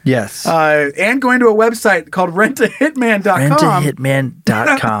 $200, Yes. and going to a website called rentahitman.com,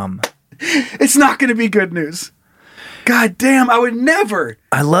 Rentahitman.com. it's not going to be good news. God damn, I would never.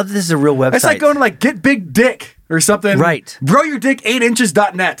 I love this is a real website. It's like going to like Get Big Dick or something. Right. Grow your dick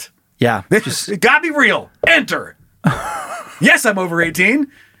 8inches.net. Yeah. It gotta be real. Enter. Yes, I'm over 18. Do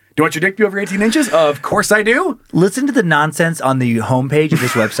you want your dick to be over 18 inches? Of course I do. Listen to the nonsense on the homepage of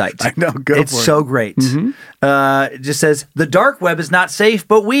this website. I know, go It's for it. so great. It just says, the dark web is not safe,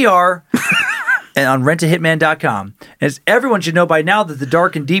 but we are. And on rentahitman.com. As everyone should know by now that the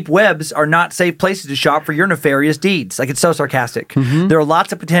dark and deep webs are not safe places to shop for your nefarious deeds. Like, it's so sarcastic. There are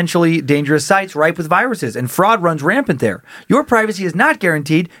lots of potentially dangerous sites ripe with viruses, and fraud runs rampant there. Your privacy is not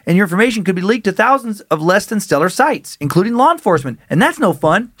guaranteed, and your information could be leaked to thousands of less than stellar sites, including law enforcement. And that's no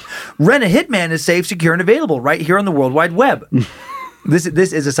fun. Rent a Hitman is safe, secure, and available right here on the World Wide Web. This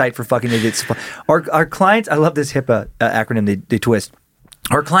is a site for fucking idiots. Our clients, I love this HIPAA acronym they twist.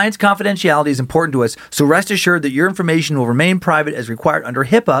 Our client's confidentiality is important to us, so rest assured that your information will remain private as required under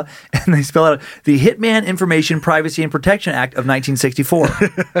HIPAA, and they spell out the Hitman Information Privacy and Protection Act of 1964.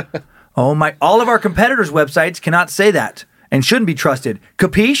 Oh my, all of our competitors' websites cannot say that and shouldn't be trusted.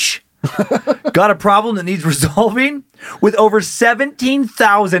 Capiche? Got a problem that needs resolving? With over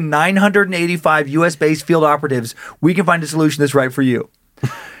 17,985 US-based field operatives, we can find a solution that's right for you.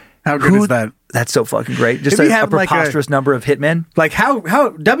 How good is that? That's so fucking great. Just If you a have, like, preposterous number of hitmen. Like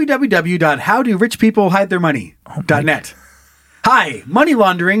www.howdorichpeoplehidetheirmoney.net. Hi,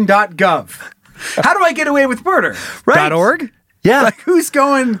 moneylaundering.gov. How do I get away with murder? Right. .org? Yeah. Like who's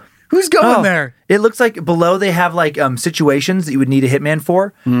going there? It looks like below they have like situations that you would need a hitman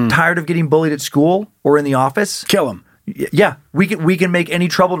for. Tired of getting bullied at school or in the office? Kill him. Yeah. We can make any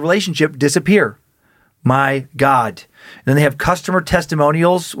troubled relationship disappear. My God. And then they have customer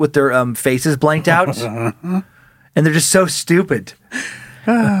testimonials with their faces blanked out. And they're just so stupid.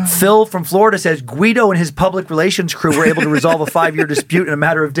 Phil from Florida says Guido and his public relations crew were able to resolve a 5-year dispute in a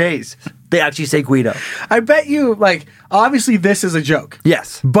matter of days. They actually say Guido. I bet you, like, obviously this is a joke.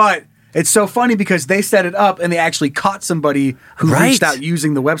 Yes. But it's so funny because they set it up and they actually caught somebody who Right. reached out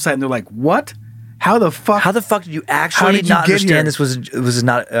using the website and they're like, what? How the fuck? How the fuck did you How actually did you not get understand here? this was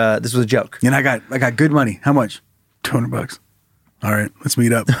not this was a joke? And I got good money. How much? $200. All right, let's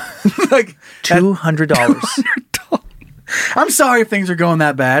meet up. Like $200. I'm sorry if things are going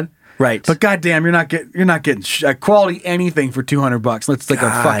that bad. Right. But goddamn, you're not getting quality anything for $200. Let's like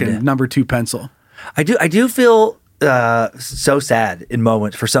God. a fucking number 2 pencil. I do feel so sad in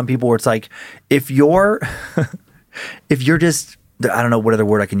moments for some people where it's like if you're just I don't know what other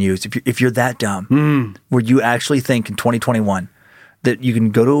word I can use if you're that dumb where you actually think in 2021 that you can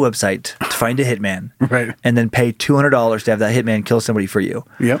go to a website to find a hitman Right. and then pay $200 to have that hitman kill somebody for you.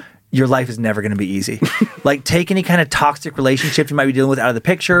 Yep. Your life is never going to be easy. Like, take any kind of toxic relationship you might be dealing with out of the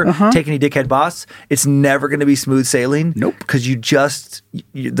picture. Take any dickhead boss. It's never going to be smooth sailing. Nope. Because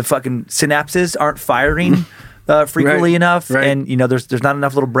the fucking synapses aren't firing frequently Right. enough, Right. and there's not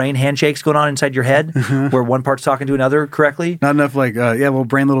enough little brain handshakes going on inside your head where one part's talking to another correctly. Not enough like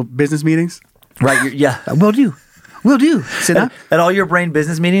little business meetings. Right? Will do. Will do. Sit down. At all your brain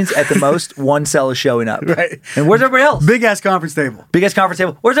business meetings, at the most, one cell is showing up. Right. And where's everybody else? Big ass conference table. Biggest conference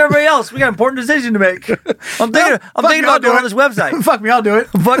table. Where's everybody else? We got an important decision to make. I'm thinking about going on this website. Fuck me, I'll do it.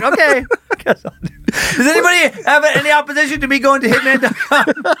 Fuck, okay. Guess I'll do it. Does anybody have any opposition to me going to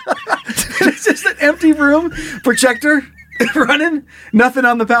Hitman.com? It's just an empty room, projector running, nothing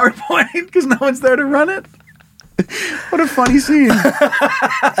on the PowerPoint because no one's there to run it. What a funny scene.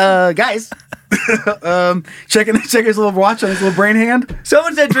 Guys. Checking his little watch on his little brain hand.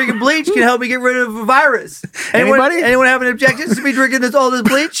 Someone said drinking bleach can help me get rid of a virus. Anybody? Anyone have any objections to me drinking all this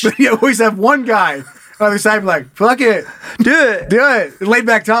bleach? You always have one guy on the other side be like, fuck it. Do it. Do it. Laid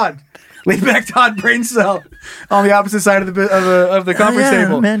back Todd. Laid back Todd brain cell on the opposite side of the conference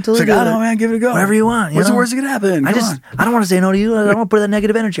table. Man, totally it's like, I do don't it. know, man, give it a go. Whatever you want. What's the worst that could happen? I don't want to say no to you. I don't want to put that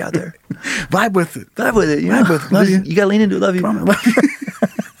negative energy out there. Vibe with it. Vibe with it. Vibe with it. Love you. You got to lean into it. Love you. Love you.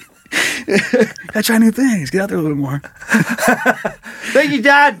 Gotta try new things. Get out there a little more. Thank you,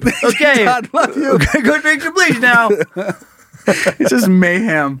 Dad. Okay. Todd, love you. Go drink some bleach now. It's just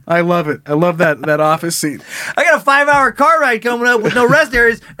mayhem. I love it. I love that office scene. I got a 5-hour car ride coming up with no rest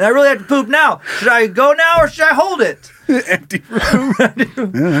areas, and I really have to poop now. Should I go now or should I hold it? Empty room.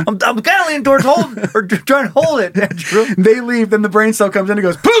 I'm kind of leaning towards hold or trying to hold it. They leave, then the brain cell comes in and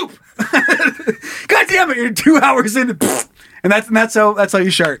goes, poop! God damn it, you're 2 hours in. And that's how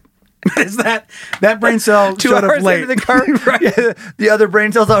you shart. Is that brain cell 2 showed hours up late. into the car. Right. Yeah, the other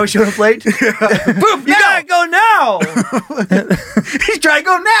brain cells always showing up late. Poop, You gotta go now. He's trying to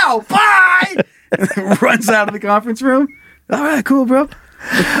go now. Bye! Runs out of the conference room. All right, cool, bro.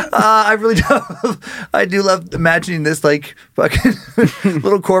 I really I do love imagining this like fucking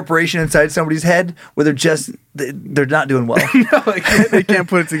little corporation inside somebody's head where they're not doing well. No, they can't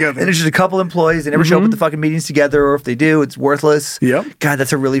put it together. And there's just a couple employees. They never show up at the fucking meetings together, or if they do, it's worthless. Yep. God,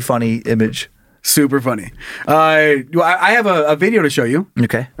 that's a really funny image. Super funny. I have a video to show you.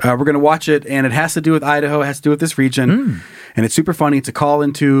 Okay. We're going to watch it, and it has to do with Idaho. It has to do with this region. And it's super funny. It's a call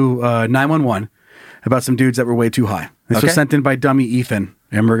into 911 about some dudes that were way too high. This was sent in by dummy Ethan,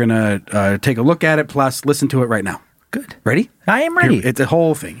 and we're going to take a look at it, plus listen to it right now. Good. Ready? I am ready. Here, it's a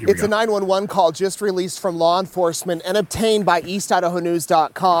whole thing. Here It's we a go. 911 call just released from law enforcement and obtained by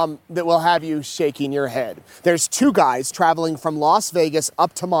EastIdahoNews.com that will have you shaking your head. There's 2 guys traveling from Las Vegas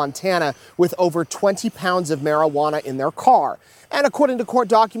up to Montana with over 20 pounds of marijuana in their car. And according to court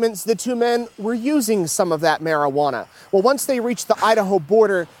documents, the 2 men were using some of that marijuana. Well, once they reached the Idaho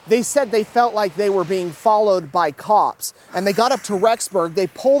border, they said they felt like they were being followed by cops. And they got up to Rexburg, they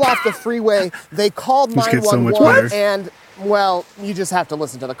pulled off the freeway, they called This gets so much 911, better. and, well, you just have to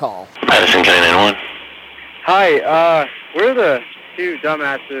listen to the call. Madison County 911. Hi, we're the 2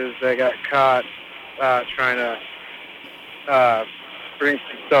 dumbasses that got caught trying to bring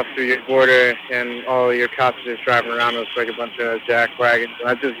some stuff through your border, and all your cops are just driving around us like a bunch of jack wagons.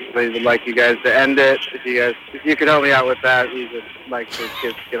 I just really would like you guys to end it. If you could help me out with that, we would like to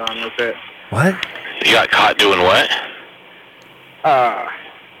get on with it. What? You got caught doing what?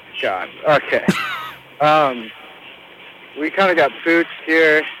 God. Okay. We kind of got pooched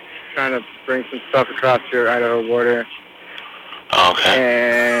here, trying to bring some stuff across your Idaho border. Okay.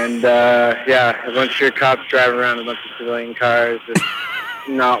 And, yeah, a bunch of your cops driving around a bunch of civilian cars, just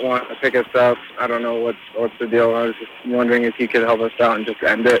not wanting to pick us up. I don't know what's the deal. I was just wondering if you could help us out and just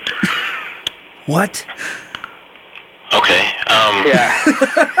end it. What? Okay. Yeah.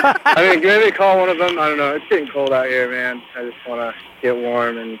 I mean, maybe call one of them. I don't know. It's getting cold out here, man. I just want to get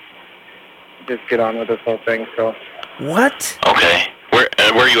warm and just get on with this whole thing, so. What? Okay.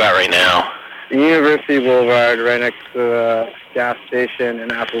 Where are you at right now? University Boulevard, right next to the gas station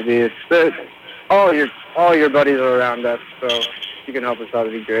and Applebee's. All your buddies are around us, so if you can help us out,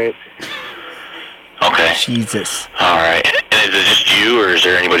 it'd be great. Okay. Jesus. All right. And is it just you, or is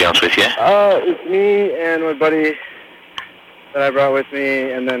there anybody else with you? It's me and my buddy that I brought with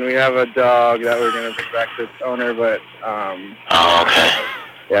me, and then we have a dog that we're gonna bring back to its owner. But Oh, okay.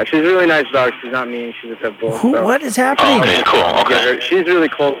 yeah, she's a really nice dog. She's not mean. She's a pit bull. So. What is Oh, happening? okay, cool. Okay. She's really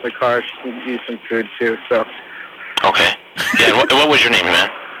cold in the car. She can use some food too. So Okay. Yeah, and what was your name, man?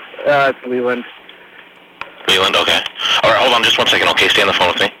 it's Leland. Leland, okay. All right, hold on just 1 second. Okay, stay on the phone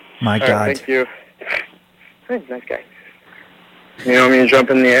with me. My All God. right, thank you. Hey, nice guy. You want me to jump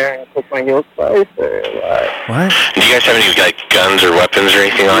in the air and put my heels twice, or what? What? Do you guys have any, like, guns or weapons or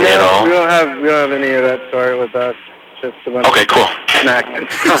anything on you at all? We don't have any of that sort with us. Just a bunch Okay, cool. of snacks and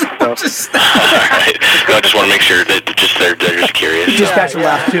stuff. All right. No, I just want to make sure that they're just curious. Dispatcher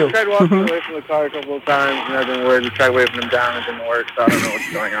laughed too. We tried walking away from the car a couple of times, and that didn't work. We tried waving them down, it didn't work, so I don't know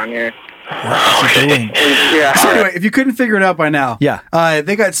what's going on here. What's he doing? Yeah. So anyway, if you couldn't figure it out by now, Yeah.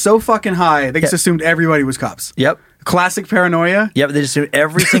 they got so fucking high, they just assumed everybody was cops. Yep. Classic paranoia. Yep. They just assume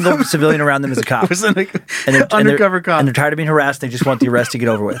every single civilian around them is a cop. Was an And undercover cop. And they're tired of being harassed. They just want the arrest to get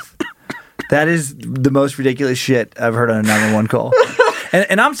over with. That is the most ridiculous shit I've heard on a 911 call.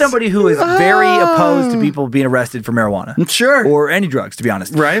 And I'm somebody who is very opposed to people being arrested for marijuana. Sure. Or any drugs, to be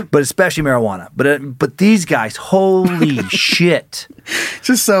honest. Right. But especially marijuana. But these guys, holy shit.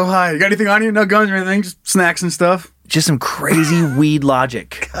 Just so high. You got anything on you? No guns or anything? Just snacks and stuff? Just some crazy weed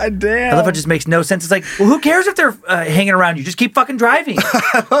logic. God damn. I love how it just makes no sense. It's like, well, who cares if they're hanging around you? Just keep fucking driving.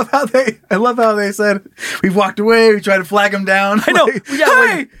 I love how they said, we've walked away, we tried to flag them down. I know. Like, Yeah,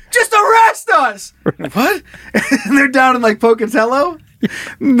 hey, just arrest us. What? And they're down in like Pocatello?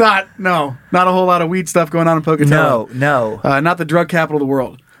 Not a whole lot of weed stuff going on in Pocatello. No. Not the drug capital of the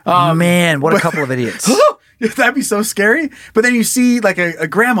world. Man, what a couple of idiots. That'd be so scary. But then you see like a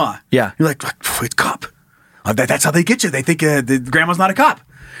grandma. Yeah. You're like, it's a cop. That's how they get you. They think the grandma's not a cop.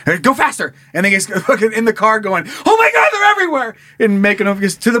 Go faster. And they get fucking in the car going, oh my God, they're everywhere. And making them,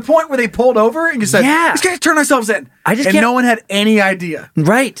 to the point where they pulled over and you said, Yeah. let's get turn ourselves in. I just and can't- no one had any idea.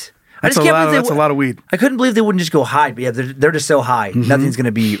 Right. That's I just a can't lot. believe That's a lot of weed. I couldn't believe they wouldn't just go hide. But yeah, they're just so high. Nothing's going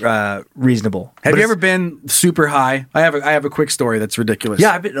to be reasonable. Have But you it's- ever been super high? I have a quick story that's ridiculous.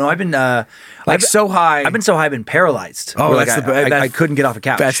 Yeah, I've been so high. I've been so high, I've been paralyzed. Oh, Where, that's I couldn't get off a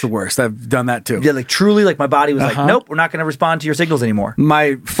couch. That's the worst. I've done that too. Yeah, like truly, like my body was like, Uh-huh. nope, we're not going to respond to your signals anymore.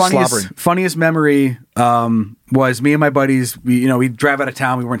 My Slobbering. funniest memory was me and my buddies. We drive out of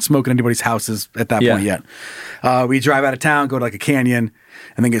town. We weren't smoking anybody's houses at that Yeah. point yet. We drive out of town, go to like a canyon,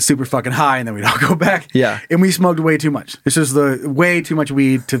 and then get super fucking high, and then we'd all go back. Yeah. And we smoked way too much. This is way too much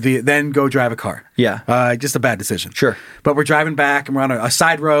weed to then go drive a car. Yeah. Just a bad decision. Sure. But we're driving back, and we're on a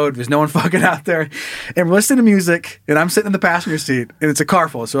side road. There's no one fucking out there, and we're listening to music, and I'm sitting in the passenger seat, and it's a car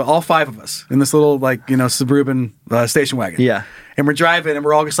full, so all five of us in this little suburban station wagon. Yeah. And we're driving, and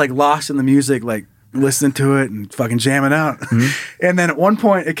we're all just like lost in the music, like listening to it and fucking jamming out. And then at one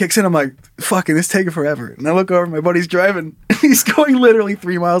point it kicks in. I'm like, fucking, this is taking forever. And I look over, my buddy's driving. He's going literally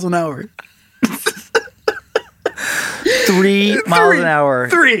 3 miles an hour. 3 miles an hour.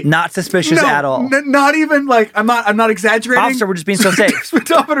 3. Not suspicious No, at all. Not even like I'm not exaggerating. Officer, we're just being so safe.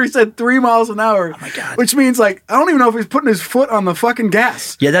 Speedometer said 3 miles an hour. Oh my God. Which means like I don't even know if he's putting his foot on the fucking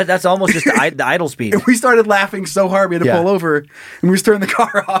gas. Yeah, that's almost just the idle speed. And we started laughing so hard we had to Yeah. pull over, and we just turned the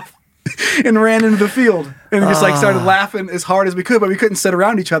car off and ran into the field and just like started laughing as hard as we could, but we couldn't sit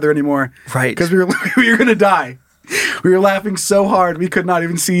around each other anymore, Right. Because we were gonna die. We were laughing so hard we could not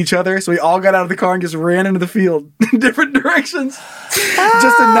even see each other, so we all got out of the car and just ran into the field in different directions,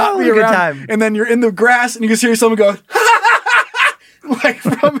 just to not be what a good around. time. And then you're in the grass and you just hear someone go. Like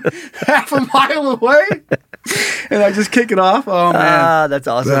from half a mile away, and I just kick it off. Oh man, That's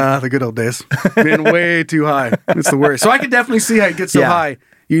awesome. the good old days. Being way too high. It's the worst. So I could definitely see how you get so Yeah. high.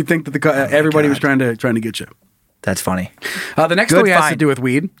 You'd think that everybody was trying to get you. That's funny. The next Good story has to find. do with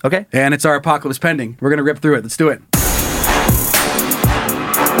weed. Okay. And it's our apocalypse pending. We're gonna rip through it. Let's do it.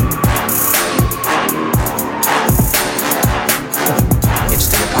 It's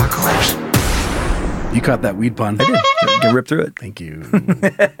the apocalypse. You caught that weed pun. I did. Can rip through it. Thank you.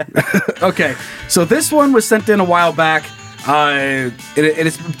 Okay, so this one was sent in a while back.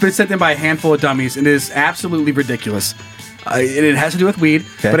 It's been sent in by a handful of dummies, and it is absolutely ridiculous. It has to do with weed,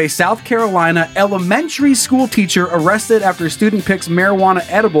 Okay. but a South Carolina elementary school teacher arrested after a student picks marijuana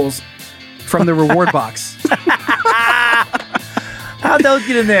edibles from the reward box. How'd those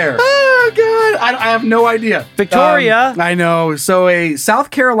get in there? God. I have no idea. Victoria. I know. So a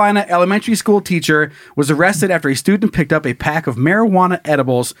South Carolina elementary school teacher was arrested after a student picked up a pack of marijuana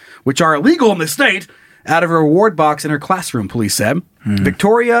edibles, which are illegal in the state, out of a reward box in her classroom, police said.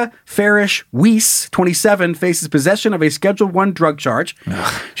 Victoria Farish Weiss, 27, faces possession of a Schedule I drug charge.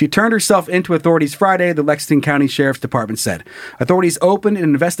 She turned herself into authorities Friday, the Lexington County Sheriff's Department said. Authorities opened an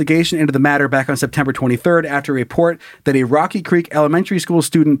investigation into the matter back on September 23rd after a report that a Rocky Creek elementary school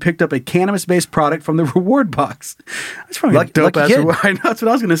student picked up a cannabis-based product from the reward box. That's probably a dope-ass reward. I know, that's what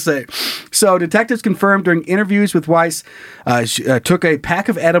I was going to say. So detectives confirmed during interviews with Weiss, she took a pack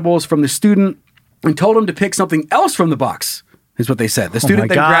of edibles from the student and told him to pick something else from the box, is what they said. The student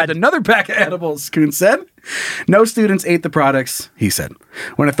then grabbed another pack of edibles, Coon said. No students ate the products, he said.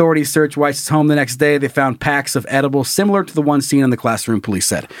 When authorities searched Weiss's home the next day, they found packs of edibles similar to the ones seen in the classroom, police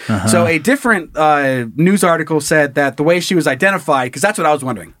said. So a different news article said that the way she was identified, because that's what I was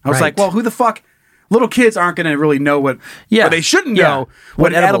wondering. I was like, well, who the fuck? Little kids aren't going to really know what, or they shouldn't know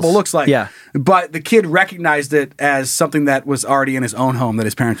what an edible looks like. Yeah. But the kid recognized it as something that was already in his own home that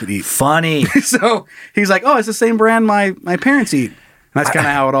his parents would eat. Funny. So he's like, oh, it's the same brand my parents eat. And that's kind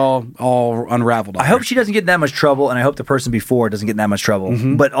of how it all unraveled. I hope she doesn't get in that much trouble, and I hope the person before doesn't get in that much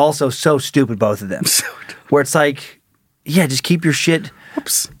trouble. But also so stupid, both of them. Where it's like, yeah, just keep your shit.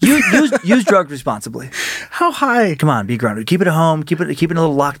 Oops. Use drugs responsibly. How high? Come on, be grounded. Keep it at home. Keep it in a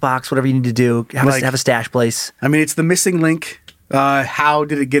little locked box. Whatever you need to do. Have a stash place. I mean, it's the missing link. How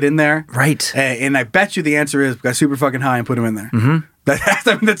did it get in there? Right. And I bet you the answer is got super fucking high and put him in there.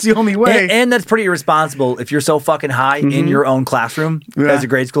 That's the only way. And that's pretty irresponsible if you're so fucking high in your own classroom as a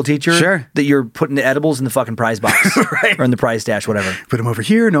grade school teacher that you're putting the edibles in the fucking prize box or in the prize stash, whatever. Put them over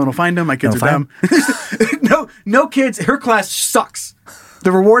here. No one will find them. My kids are dumb. No kids. Her class sucks.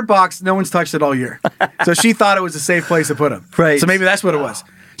 The reward box, no one's touched it all year. So she thought it was a safe place to put them. Right. So maybe that's what it was.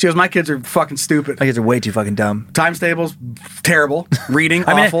 She goes, my kids are fucking stupid. My kids are way too fucking dumb. Times tables, terrible. Reading,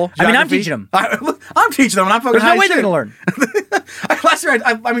 awful. I'm teaching them. I'm teaching them, and I'm fucking There's no way they're going to learn.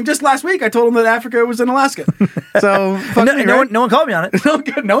 Just last week, I told them that Africa was in Alaska. So, no one called me on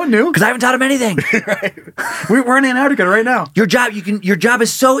it. No one knew. Because I haven't taught them anything. Right. We're in Antarctica right now. Your job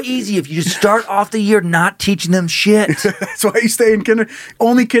is so easy if you just start off the year not teaching them shit. That's why you stay in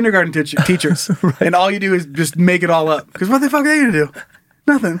only kindergarten teachers. Right. And all you do is just make it all up. Because what the fuck are they going to do?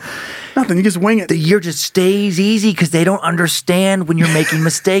 Nothing. You just wing it. The year just stays easy because they don't understand when you're making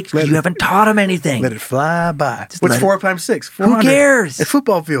mistakes because you haven't taught them anything. Let it fly by. What's 4 times 6? 400. Who cares? A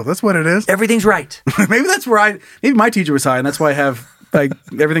football field. That's what it is. Everything's right. Maybe that's where maybe my teacher was high, and that's why I have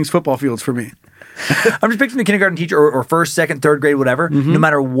everything's football fields for me. I'm just picturing the kindergarten teacher or first, second, third grade, whatever. No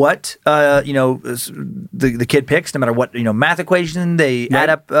matter what, the kid picks, no matter what, math equation they add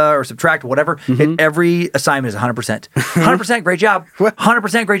up or subtract, whatever. Every assignment is 100%. 100%, great job.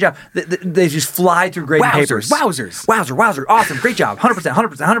 100%, great job. They just fly through grading papers. Wowzer, awesome, great job.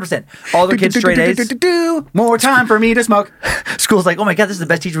 100%. All their kids straight A's. More time for me to smoke. School's like, oh my God, this is the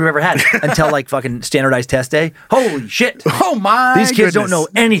best teacher we've ever had. Until like fucking standardized test day. Holy shit. Oh my These kids don't know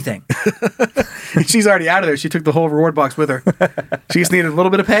anything. She's already out of there. She took the whole reward box with her. She just needed a little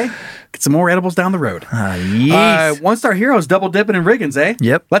bit of pay. Get some more edibles down the road. Yes. One Star Heroes double dipping in Riggins, eh?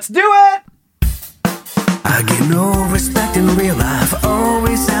 Yep. Let's do it. I get no respect in real life.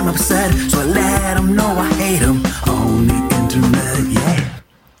 Always am upset. So I let them know I hate them on the internet. Yeah.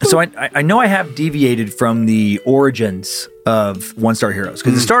 So I know I have deviated from the origins of One Star Heroes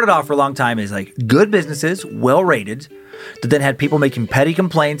because it started off for a long time as like good businesses, well rated, that then had people making petty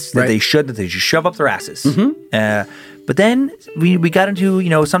complaints that they should just shove up their asses. But then we got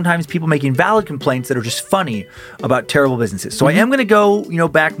into sometimes people making valid complaints that are just funny about terrible businesses. So I am going to go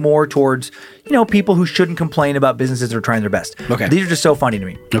back more towards people who shouldn't complain about businesses that are trying their best. Okay, these are just so funny to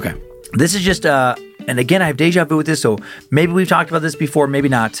me. Okay, this is just and again, I have deja vu with this, so maybe we've talked about this before, maybe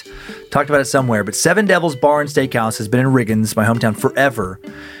not. Talked about it somewhere, but Seven Devils Bar and Steakhouse has been in Riggins, my hometown, forever,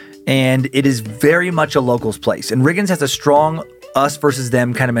 and it is very much a locals place. And Riggins has a strong us versus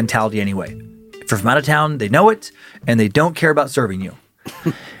them kind of mentality anyway. If you're from out of town, they know it, and they don't care about serving you.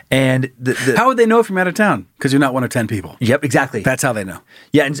 And how would they know if you're out of town? Because you're not one of 10 people. Yep, exactly. That's how they know.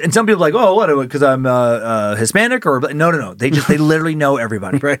 Yeah, and some people are like, oh, what? Because I'm Hispanic or no. They literally know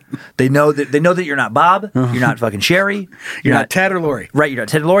everybody. Right. They know that you're not Bob. You're not fucking Sherry. You're not Ted or Lori. Right. You're not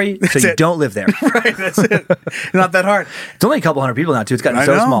Ted or Lori. So you don't live there. Right. That's it. Not that hard. It's only a couple hundred people now too. It's gotten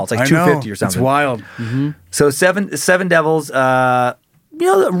so small. It's like 250 or something. It's wild. So Seven Devils,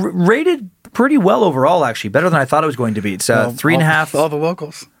 rated pretty well overall. Actually, better than I thought it was going to be. It's 3.5. All the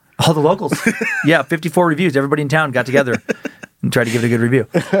locals. All the locals. Yeah, 54 reviews. Everybody in town got together and tried to give it a good review.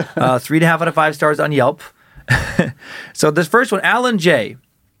 3.5 out of 5 stars on Yelp. So this first one, Alan J.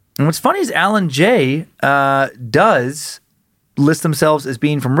 And what's funny is Alan J does list themselves as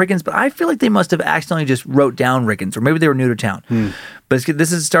being from Riggins, but I feel like they must have accidentally just wrote down Riggins, or maybe they were new to town. But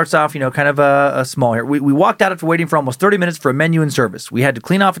starts off, kind of a small here. We walked out after waiting for almost 30 minutes for a menu and service. We had to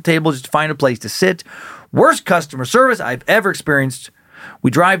clean off a table just to find a place to sit. Worst customer service I've ever experienced.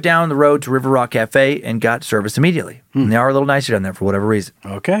 We drive down the road to River Rock Cafe and got service immediately. And they are a little nicer down there for whatever reason.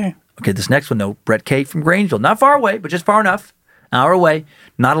 Okay, this next one, though. Brett K. from Grangeville. Not far away, but just far enough. An hour away.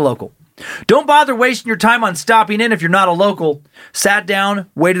 Not a local. Don't bother wasting your time on stopping in if you're not a local. Sat down,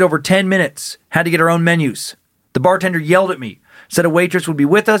 waited over 10 minutes. Had to get our own menus. The bartender yelled at me. Said a waitress would be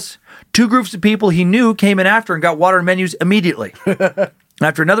with us. 2 groups of people he knew came in after and got water and menus immediately.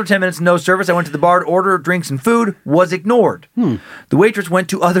 After another 10 minutes of no service, I went to the bar to order drinks and food. Was ignored. The waitress went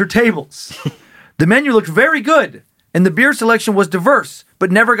to other tables. The menu looked very good, and the beer selection was diverse, but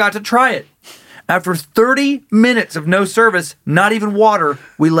never got to try it. After 30 minutes of no service, not even water,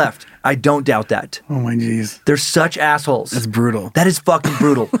 we left. I don't doubt that. Oh my jeez. They're such assholes. That's brutal. That is fucking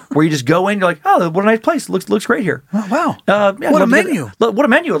brutal. Where you just go in, you're like, oh, what a nice place. Looks great here. Oh, wow. Yeah, what a menu. What a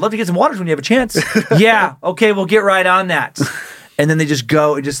menu. I'd love to get some waters when you have a chance. Yeah, okay, we'll get right on that. And then they just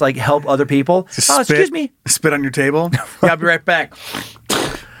go and just like help other people. Excuse me. Spit on your table. Yeah, I'll be right back.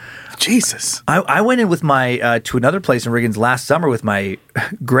 Jesus. I went in with my to another place in Riggins last summer with my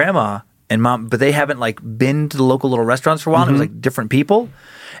grandma and mom, but they haven't like been to the local little restaurants for a while. And it was like different people.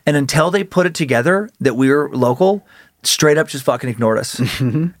 And until they put it together that we were local, straight up just fucking ignored us.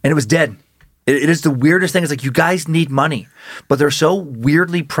 And it was dead. It is the weirdest thing. It's like, you guys need money, but they're so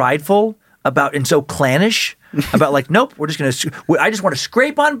weirdly prideful about and so clannish about like, nope, I just want to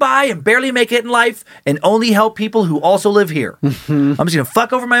scrape on by and barely make it in life and only help people who also live here. I'm just going to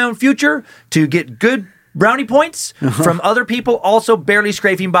fuck over my own future to get good brownie points from other people also barely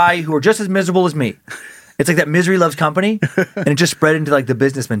scraping by who are just as miserable as me. It's like that misery loves company, and it just spread into like the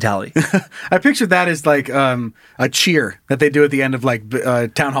business mentality. I picture that as like a cheer that they do at the end of like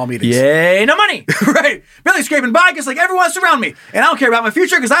town hall meetings. Yay, no money. Right. Barely scraping by because like everyone wants to surround me. And I don't care about my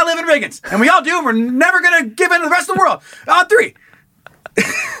future because I live in Riggins. And we all do, and we're never going to give in to the rest of the world. On 3.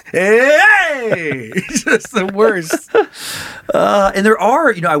 Hey! Just the worst. And there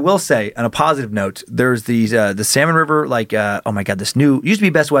are, I will say, on a positive note, there's these, the Salmon River, like, oh my God, this used to be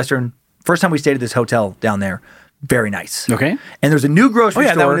Best Western. First time we stayed at this hotel down there, very nice. Okay. And there's a new grocery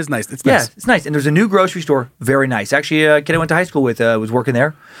store. That one is nice. It's nice. Yeah, it's nice. And there's a new grocery store, very nice. Actually, a kid I went to high school with was working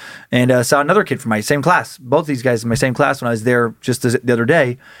there, and saw another kid from my same class. Both these guys in my same class when I was there just the other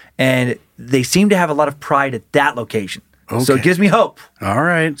day, and they seem to have a lot of pride at that location. Okay. So it gives me hope. All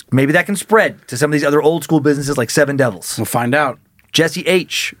right. Maybe that can spread to some of these other old school businesses like Seven Devils. We'll find out. Jesse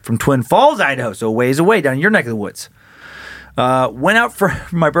H. from Twin Falls, Idaho, so a ways away down in your neck of the woods. Went out for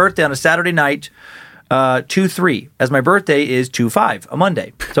my birthday on a Saturday night, 2/3, as my birthday is 2/5, a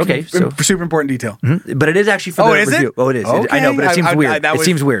Monday. It's okay. So super important detail. Mm-hmm. But it is actually for the review. It? Oh, it is. Okay. I know, but it seems weird. It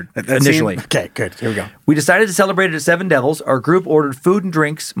seems weird initially. Okay, good. Here we go. We decided to celebrate it at Seven Devils. Our group ordered food and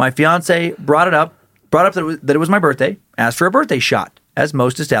drinks. My fiance brought up that it was my birthday, asked for a birthday shot, as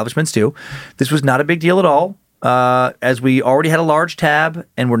most establishments do. This was not a big deal at all. As we already had a large tab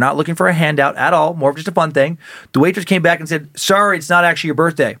and we're not looking for a handout at all, more of just a fun thing. The waitress came back and said, sorry, it's not actually your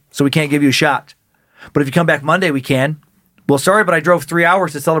birthday, so we can't give you a shot. But if you come back Monday, we can. Well, sorry, but I drove 3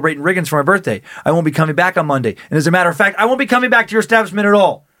 hours to celebrate in Riggins for my birthday. I won't be coming back on Monday. And as a matter of fact, I won't be coming back to your establishment at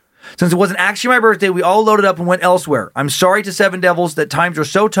all. Since it wasn't actually my birthday, we all loaded up and went elsewhere. I'm sorry to Seven Devils that times are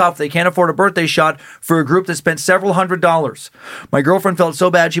so tough they can't afford a birthday shot for a group that spent several $100s. My girlfriend felt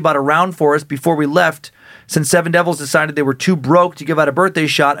so bad she bought a round for us before we left, since Seven Devils decided they were too broke to give out a birthday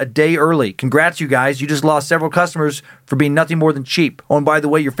shot a day early. Congrats, you guys. You just lost several customers for being nothing more than cheap. Oh, and by the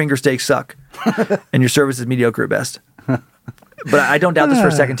way, your finger steaks suck. And your service is mediocre at best. But I don't doubt this for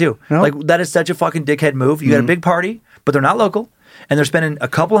a second, too. No. Like, that is such a fucking dickhead move. You got a big party, but they're not local. And they're spending a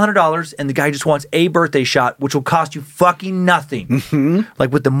couple $100s, and the guy just wants a birthday shot, which will cost you fucking nothing.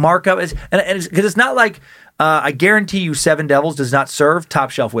 Like with the markup, because it's not like I guarantee you, Seven Devils does not serve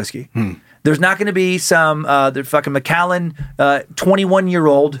top shelf whiskey. There's not going to be some the fucking Macallan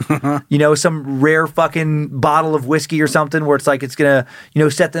 21-year-old, some rare fucking bottle of whiskey or something where it's like it's going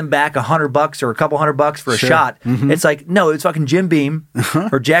to set them back $100 or a couple $100 for a shot. It's like, no, it's fucking Jim Beam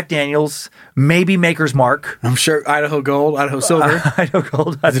or Jack Daniels, maybe Maker's Mark. I'm sure Idaho Gold, Idaho Silver, Idaho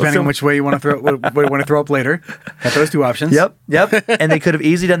Gold, Idaho depending Silver. on which way you want to throw up later. Got those two options. Yep. And they could have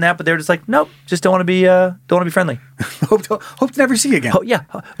easily done that, but they're just like, nope, just don't want to be friendly. Hope to never see you again. Oh, yeah.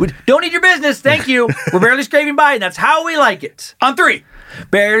 We don't need your business. Thank you. We're barely scraping by, and that's how we like it. On 3.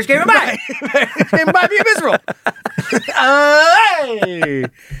 Barely scraping by. Scraping by being miserable. Hey!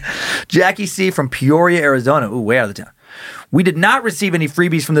 Jackie C. from Peoria, Arizona. Ooh, way out of the town. We did not receive any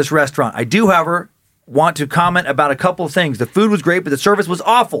freebies from this restaurant. I do, however, want to comment about a couple of things. The food was great, but the service was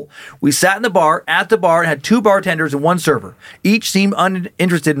awful. We sat at the bar, and had 2 bartenders and 1 server. Each seemed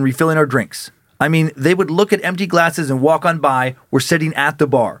uninterested in refilling our drinks. I mean, they would look at empty glasses and walk on by. We're sitting at the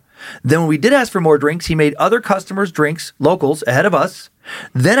bar. Then when we did ask for more drinks, he made other customers drinks, locals, ahead of us.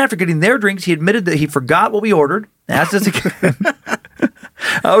 Then after getting their drinks, he admitted that he forgot what we ordered, asked us again.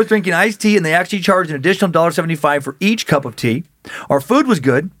 I was drinking iced tea, and they actually charged an additional $1.75 for each cup of tea. Our food was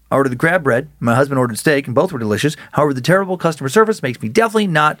good. I ordered the crab bread. My husband ordered steak, and both were delicious. However, the terrible customer service makes me definitely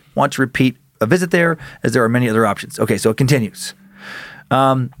not want to repeat a visit there, as there are many other options. Okay, so it continues.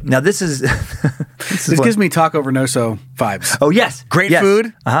 Now this is this gives me Taco Vernoso vibes. Oh yes, great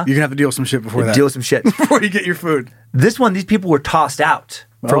food. You're gonna have to deal with some shit before that. Deal with some shit before you get your food. These people were tossed out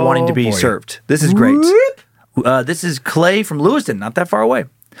for wanting to be served. This is great. This is Clay from Lewiston, not that far away.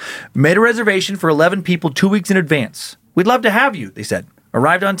 Made a reservation for 11 people 2 weeks in advance. We'd love to have you, they said.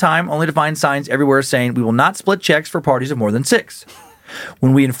 Arrived on time, only to find signs everywhere saying we will not split checks for parties of more than 6.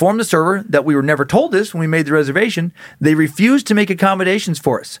 When we informed the server that we were never told this when we made the reservation, they refused to make accommodations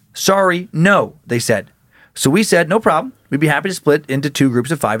for us. Sorry, no, they said. So we said, no problem. We'd be happy to split into 2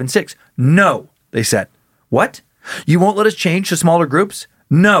 groups of 5 and 6. No, they said. What? You won't let us change to smaller groups?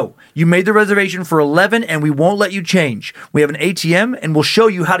 No, you made the reservation for 11 and we won't let you change. We have an ATM and we'll show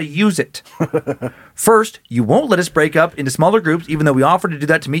you how to use it. First, you won't let us break up into smaller groups even though we offered to do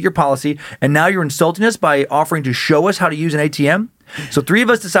that to meet your policy, and now you're insulting us by offering to show us how to use an ATM? So 3 of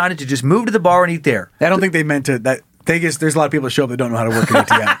us decided to just move to the bar and eat there. I don't think they meant it. There's a lot of people that show up that don't know how to work an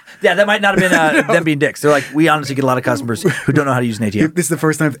ATM. Yeah, that might not have been them being dicks. They're like, we honestly get a lot of customers who don't know how to use an ATM. This is the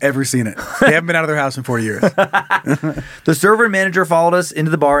first time I've ever seen it. They haven't been out of their house in 40 years. The server and manager followed us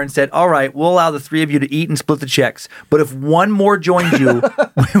into the bar and said, all right, we'll allow the 3 of you to eat and split the checks. But if one more joins you,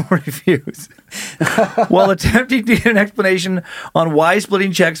 we will refuse. While attempting to get an explanation on why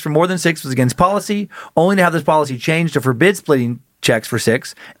splitting checks for more than 6 was against policy, only to have this policy changed to forbid splitting checks for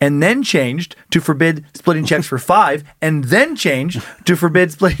 6, and then changed to forbid splitting checks for 5, and then changed to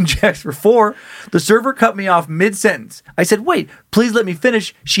forbid splitting checks for 4. The server cut me off mid-sentence. I said, wait, please let me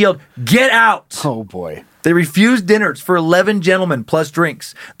finish. She yelled, get out. Oh, boy. They refused dinners for 11 gentlemen plus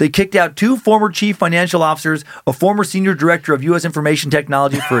drinks. They kicked out 2 former chief financial officers, a former senior director of U.S. information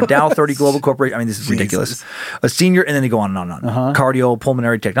technology for a Dow 30 global corporation. I mean, this is ridiculous. A senior, and then they go on and on. Cardio,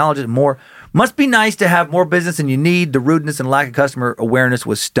 pulmonary technologist, and more. Must be nice to have more business than you need. The rudeness and lack of customer awareness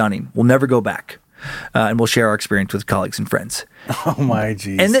was stunning. We'll never go back. And we'll share our experience with colleagues and friends. Oh, my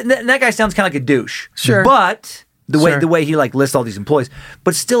jeez. And that guy sounds kind of like a douche. Sure. But the way he like lists all these employees.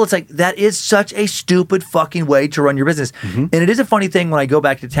 But still, it's like, that is such a stupid fucking way to run your business. Mm-hmm. And it is a funny thing when I go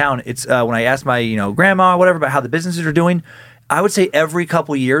back to town. It's when I ask my grandma or whatever about how the businesses are doing, I would say every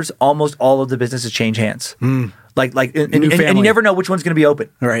couple of years, almost all of the businesses change hands. Mm. And you never know which one's going to be open.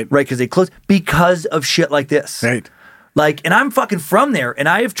 Right. Because they close because of shit like this. Right. And I'm fucking from there, and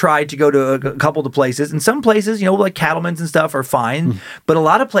I have tried to go to a couple of the places, and some places, like Cattleman's and stuff are fine, but a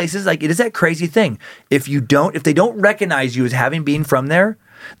lot of places, it is that crazy thing. If they don't recognize you as having been from there,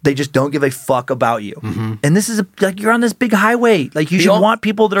 they just don't give a fuck about you. Mm-hmm. And this is you're on this big highway. You should want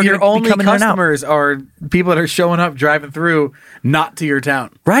people that are going to be coming in and out. Your only customers are people that are showing up, driving through, not to your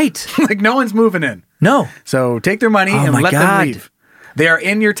town. Right. No one's moving in. No. So take their money and let them leave. They are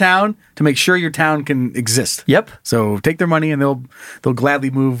in your town to make sure your town can exist. Yep. So take their money and they'll gladly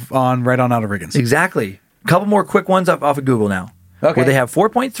move on right on out of Riggins. Exactly. A couple more quick ones off of Google now. Okay. Where they have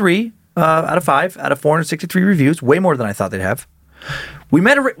 4.3 out of 5 out of 463 reviews. Way more than I thought they'd have. We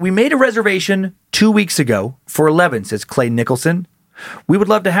made a reservation 2 weeks ago for 11, says Clay Nicholson. We would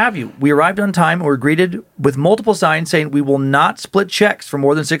love to have you. We arrived on time and were greeted with multiple signs saying we will not split checks for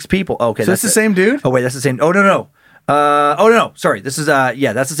more than 6 people. Okay, so that's the same dude? Oh, wait, that's the same. Oh, no. No. Sorry. This is,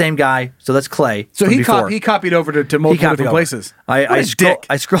 that's the same guy. So that's Clay. So he copied over to multiple different places. I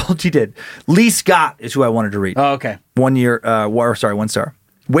scrolled. He did. Lee Scott is who I wanted to read. Oh, okay. 1 star.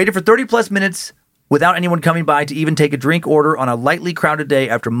 Waited for 30 plus minutes without anyone coming by to even take a drink order on a lightly crowded day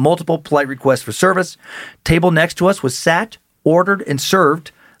after multiple polite requests for service. Table next to us was sat, ordered, and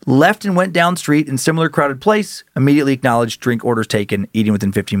served. Left and went down street in similar crowded place, immediately acknowledged, drink orders taken, eating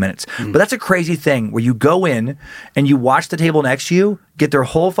within 15 minutes. But that's a crazy thing where you go in and you watch the table next to you get their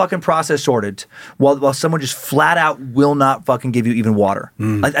whole fucking process sorted while someone just flat out will not fucking give you even water.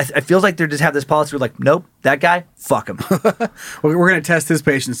 I feel like they just have this policy where nope, that guy, fuck him. We're going to test his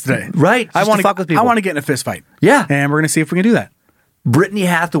patience today. Right. I want to get in a fist fight. Yeah. And we're going to see if we can do that. Brittany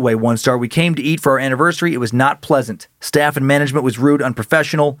Hathaway, 1 star. We came to eat for our anniversary. It was not pleasant. Staff and management was rude,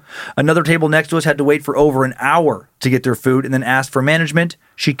 unprofessional. Another table next to us had to wait for over an hour to get their food and then asked for management.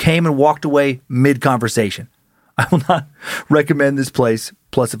 She came and walked away mid-conversation. I will not recommend this place.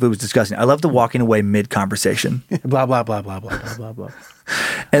 Plus, the food was disgusting. I love the walking away mid-conversation. blah, blah, blah, blah, blah, blah, blah, blah.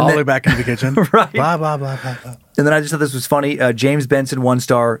 And All the then- way back into the kitchen. Right. Blah, blah, blah, blah, blah. And then I just thought this was funny. James Benson, 1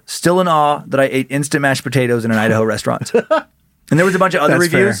 star. Still in awe that I ate instant mashed potatoes in an Idaho restaurant. And there was a bunch of other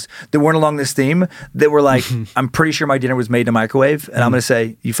That's reviews that weren't along this theme that were like, I'm pretty sure my dinner was made in a microwave. And I'm going to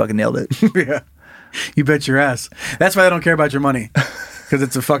say, you fucking nailed it. Yeah. You bet your ass. That's why they don't care about your money. Because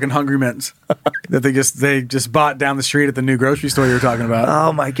it's a fucking Hungry Mints that they just bought down the street at the new grocery store you were talking about.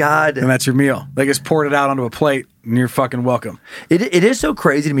 Oh my God. And that's your meal. They just poured it out onto a plate and you're fucking welcome. It is so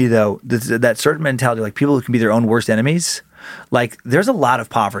crazy to me, though, that certain mentality, like people who can be their own worst enemies. Like, there's a lot of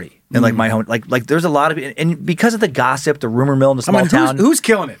poverty in like my home. Like there's a lot of, and because of the gossip, the rumor mill in the small town. Who's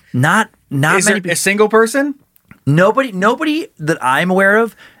killing it? Not Is many there people. a single person? Nobody that I'm aware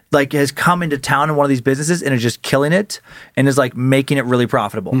of like has come into town in one of these businesses and is just killing it and is like making it really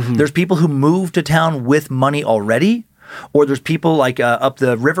profitable. There's people who move to town with money already, or there's people like up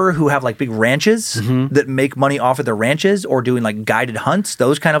the river who have like big ranches that make money off of their ranches or doing like guided hunts,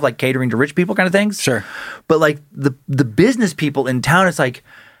 those kind of like catering to rich people kind of things. Sure. But like the business people in town, it's like,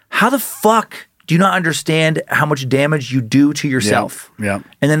 how the fuck do you not understand how much damage you do to yourself? Yeah.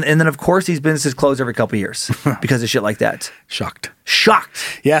 And then of course these businesses close every couple of years because of shit like that. Shocked.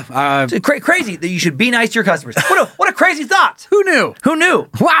 Yeah. It's crazy that you should be nice to your customers. What a crazy thought. Who knew? Who knew?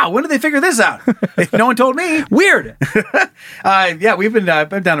 Wow, when did they figure this out? No one told me. Weird. Yeah, we've been down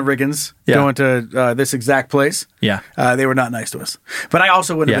to Riggins, Yeah. going to this exact place. Yeah. They were not nice to us. But I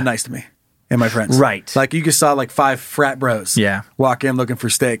also wouldn't have Yeah. been nice to me and my friends. Right. Like you just saw like 5 frat bros Yeah. walk in looking for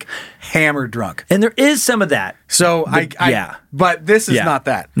steak, hammered drunk. And there is some of that. So yeah. But this is Yeah. not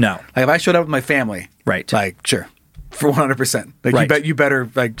that. No. Like if I showed up with my family, Right. like sure. For 100%. Like Right. you better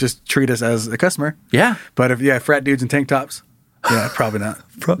like just treat us as a customer. Yeah. But if frat dudes in tank tops, yeah, probably not.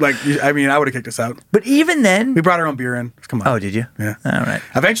 I would have kicked us out. But even then. We brought our own beer in. Come on. Oh, did you? Yeah. All right.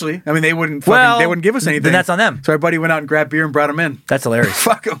 Eventually, I mean, they wouldn't give us anything. Then that's on them. So our buddy went out and grabbed beer and brought them in. That's hilarious.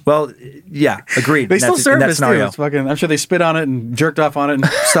 Fuck 'em. Well, yeah, agreed. They In still that- in serve that us too. scenario. It's fucking. I'm sure they spit on it and jerked off on it and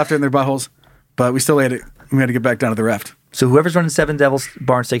stuffed it in their buttholes. But we still ate it. We had to get back down to the raft. So whoever's running Seven Devils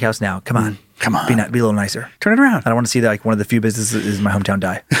Bar and Steakhouse now, come on. Come on. Be a little nicer. Turn it around. I don't want to see that like one of the few businesses in my hometown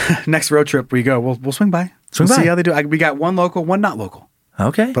die. Next road trip we go, we'll swing by. Swing We'll by. see how they do. We got one local, one not local.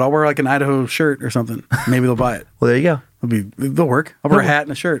 Okay. But I'll wear like an Idaho shirt or something. Maybe they'll buy it. Well, there you go. They'll work. I'll wear a hat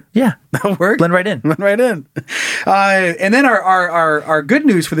and a shirt. Yeah. That'll work. Blend right in. Blend right in. And then our good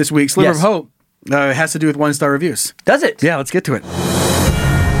news for this week, Sliver Yes. of Hope, has to do with 1-star reviews. Does it? Yeah, let's get to it.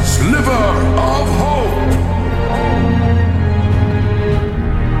 Sliver of Hope.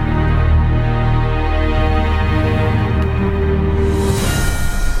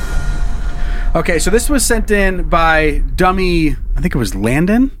 Okay, so this was sent in by dummy, I think it was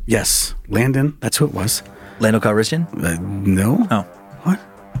Landon. Yes, Landon. That's who it was. Lando Calrissian? No. Oh. What?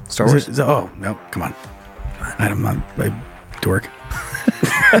 Star Wars? Oh, no. Come on. I'm not a dork.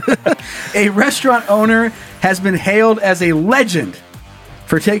 A restaurant owner has been hailed as a legend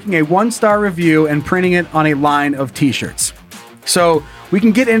for taking a 1-star review and printing it on a line of t-shirts. So we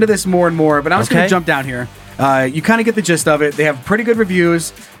can get into this more and more, but I'm just going to Okay. jump down here. You kind of get the gist of it. They have pretty good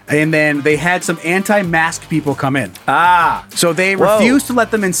reviews, and then they had some anti-mask people come in. Ah. So they Whoa. refused to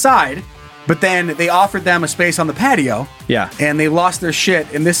let them inside, but then they offered them a space on the patio. Yeah. And they lost their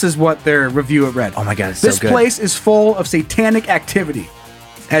shit, and this is what their review it read. Oh my God, it's This so good. place is full of satanic activity.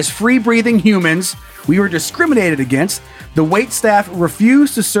 As free-breathing humans, we were discriminated against. The wait staff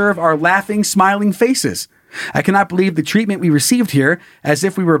refused to serve our laughing, smiling faces. I cannot believe the treatment we received here, as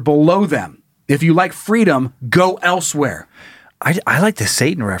if we were below them. If you like freedom, go elsewhere. I like the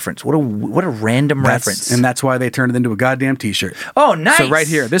Satan reference. What a random reference. And that's why they turned it into a goddamn t-shirt. Oh, nice. So right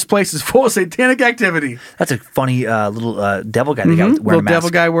here, this place is full of satanic activity. That's a funny little devil guy they got Little wearing a mask. devil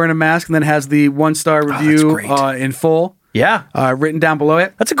guy wearing a mask, and then has the 1-star review great. in full. Yeah. Written down below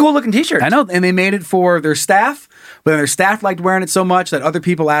it. That's a cool looking t-shirt. I know, and they made it for their staff, but then their staff liked wearing it so much that other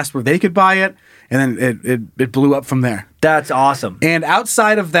people asked where they could buy it, and then it blew up from there. That's awesome. And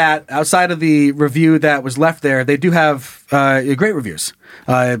outside of that, outside of the review that was left there, they do have great reviews.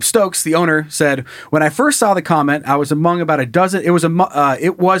 Stokes, the owner, said, "When I first saw the comment, I was among about a dozen. It was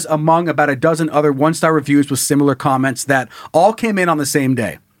among about a dozen other 1-star reviews with similar comments that all came in on the same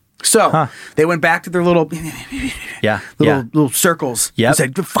day. So they went back to their little little circles Yep. and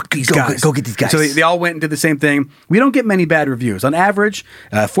said, fuck these Go- guys. go get these guys. So they all went and did the same thing. We don't get many bad reviews. On average,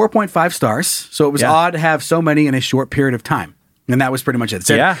 4.5 stars. So it was Yeah. odd to have so many in a short period of time. And that was pretty much it. It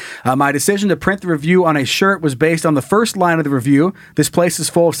said, Yeah. my decision to print the review on a shirt was based on the first line of the review. This place is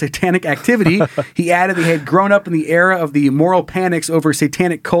full of satanic activity. He added that he had grown up in the era of the moral panics over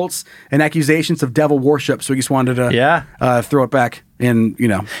satanic cults and accusations of devil worship. So he just wanted to throw it back and,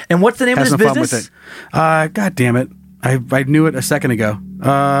 And what's the name of have this some fun business? with it. God damn it. I knew it a second ago.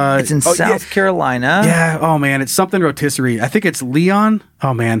 It's in South Carolina. Yeah. Oh, man. It's something rotisserie. I think it's Leon.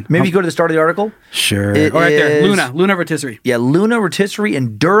 Oh, man. Maybe you go to the start of the article. Sure. It right there. is- Luna Rotisserie. Yeah, Luna Rotisserie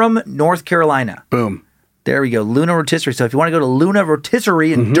in Durham, North Carolina. Boom. There we go. Luna Rotisserie. So if you want to go to Luna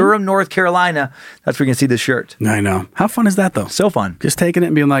Rotisserie in Durham, North Carolina, that's where you can see this shirt. I know. How fun is that, though? So fun. Just taking it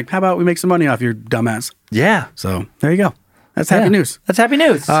and being like, how about we make some money off your dumbass? Yeah. So there you go. That's happy Yeah. news. That's happy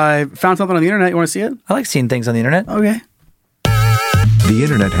news. I found something on the internet. You want to see it? I like seeing things on the internet. Okay. The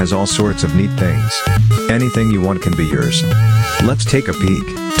internet has all sorts of neat things. Anything you want can be yours. Let's take a peek,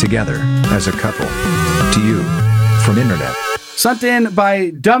 together, as a couple. To you, from internet. Sent in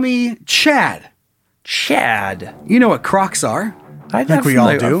by Dummy Chad. Chad. You know what Crocs are. I think we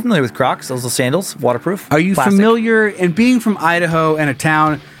all do. I'm familiar with Crocs. Those little sandals, waterproof. Are you plastic. familiar, and being from Idaho and a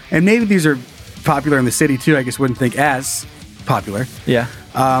town, and maybe these are popular in the city too, I guess wouldn't think as popular. Yeah.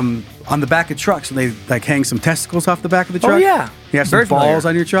 On the back of trucks, and they like hang some testicles off the back of the truck. Oh, yeah. You have Very some balls familiar.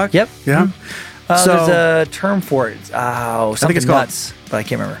 on your truck? Yep. Yeah. There's a term for it. Oh, something it's called- nuts, but I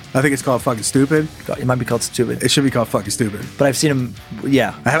can't remember. I think it's called fucking stupid. It might be called stupid. It should be called fucking stupid. But I've seen them,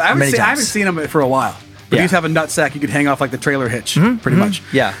 yeah, I haven't many seen, I times. haven't seen them for a while. But Yeah. these have a nut sack you could hang off like the trailer hitch, pretty much.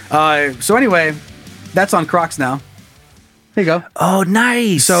 Yeah. So anyway, that's on Crocs now. There you go. Oh,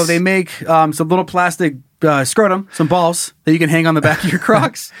 nice. So they make some little plastic scrotum, some balls that you can hang on the back of your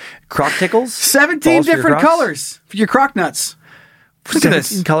Crocs. Croc tickles? 17 Balls for your different Crocs? colors for your Croc nuts. Look at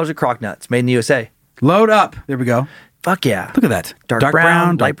 17 this. colors of Croc nuts, made in the USA. Load up. There we go. Fuck yeah. Look at that. Dark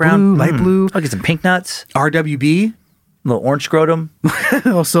brown, light brown, light blue. I'll get some pink nuts, RWB, little orange scrotum. a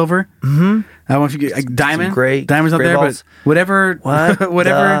little silver. Mm-hmm. I don't know if you get like, diamond. Some gray- Diamond's not gray there, balls. but whatever, What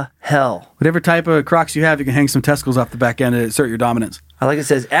whatever, the hell? whatever type of Crocs you have, you can hang some testicles off the back end to assert your dominance. I like it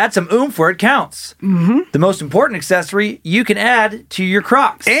says, add some oomph where it counts. Mm-hmm. The most important accessory you can add to your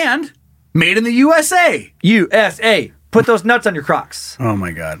Crocs. And made in the USA. USA. Put those nuts on your Crocs. Oh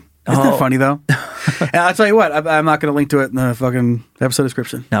my God. Isn't that funny though? And I'll tell you what, I'm not going to link to it in the fucking episode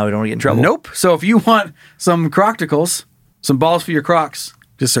description. No, we don't want to get in trouble. Nope. So if you want some Crocticles, some balls for your Crocs,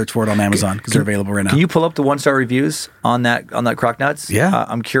 just search for it on Amazon because they're available right now. Can you pull up the 1-star reviews on that Croc nuts? Yeah.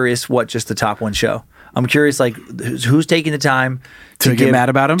 I'm curious what just the top ones show. I'm curious, like, who's taking the time To get mad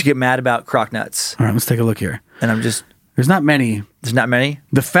about 'em? To get mad about Croc nuts. All right, let's take a look here. And I'm just, There's not many. there's not many.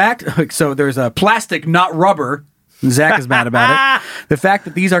 The fact, so there's a plastic, not rubber. Zach is mad about it. The fact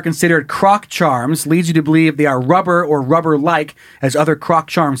that these are considered Croc charms leads you to believe they are rubber or rubber-like, as other Croc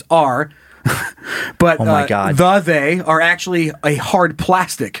charms are. But Oh my God. they are actually a hard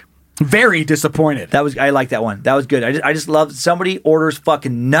plastic. Very disappointed I like that one. That was good. I just love somebody orders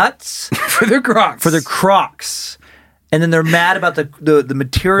fucking nuts for their Crocs. for their Crocs. And then they're mad about the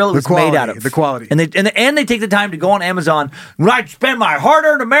material it's quality, made out of. the quality. And they take the time to go on Amazon. When I spend my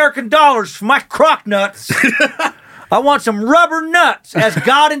hard-earned American dollars for my Croc nuts, I want some rubber nuts as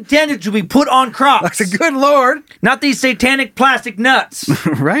God intended to be put on Crocs. That's a good Lord. Not these satanic plastic nuts.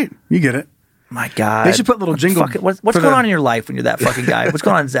 Right. You get it. My God. They should put little jingle. What's for going the- on in your life when you're that fucking guy? What's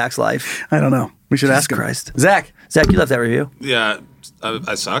going on in Zach's life? I don't know. We should Jesus ask him. Christ. Zach. Zach, you left that review. Yeah,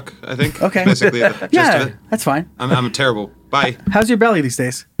 I suck, I think. Okay. Basically, the gist of Yeah, it. that's fine. I'm terrible. Bye. How's your belly these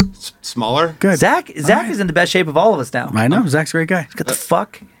days? Smaller? Good. Zach is in the best shape of all of us now. I know. Zach's a great guy. What the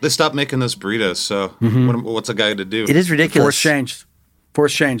fuck? They stopped making those burritos, so what's a guy to do? It is ridiculous. Force change.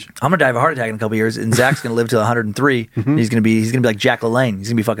 Force change. I'm gonna die of a heart attack in a couple years, and Zach's gonna live till 103. And he's gonna be like Jack LaLanne. He's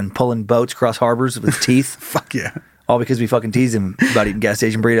gonna be fucking pulling boats across harbors with his teeth. Fuck yeah. All because we fucking teased him about eating gas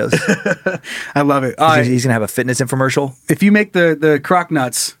station burritos. I love it. He's gonna have a fitness infomercial. If you make the Croc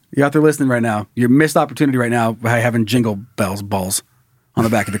nuts, you're out there listening right now, your missed opportunity right now by having jingle bells balls on the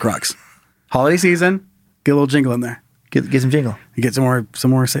back of the Crocs. Holiday season, get a little jingle in there. Get some jingle. You get some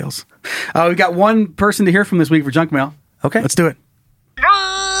more sales. We've got one person to hear from this week for junk mail. Okay. Let's do it.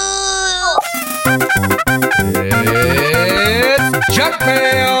 It's junk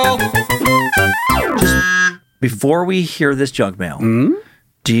mail. Before we hear this junk mail,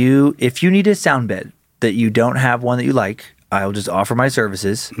 Mm-hmm. if you need a sound bed that you don't have one that you like, I'll just offer my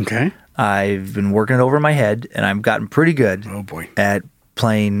services. Okay. I've been working it over in my head, and I've gotten pretty good. Oh, boy. At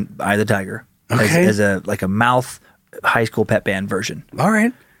playing Eye of the Tiger Okay. as a mouth high school pep band version. All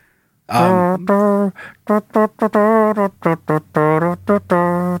right.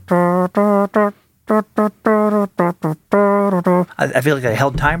 I feel like I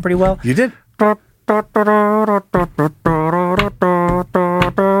held time pretty well. You did. Yeah,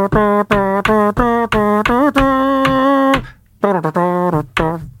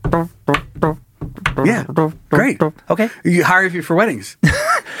 great. Okay. You hire you for weddings.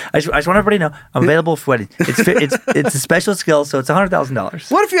 I just want everybody to know I'm available for weddings. It's a special skill, so it's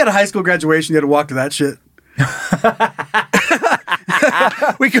 $100,000. What if you had a high school graduation, you had to walk to that shit?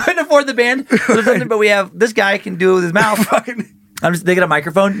 We couldn't afford the band, or something, but we have this guy can do with his mouth. I'm just thinking a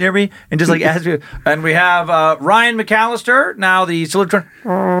microphone near me and just like ask you. And we have Ryan McAllister, now the salute. Just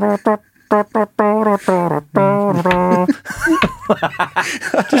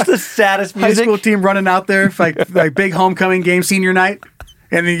the saddest music. High school team running out there for like big homecoming game, senior night.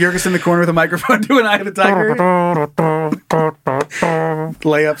 And then you're just in the corner with a microphone doing Eye of the Tiger.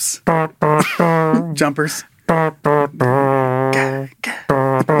 Layups. Jumpers.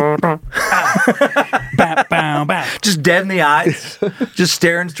 Just dead in the eyes. Just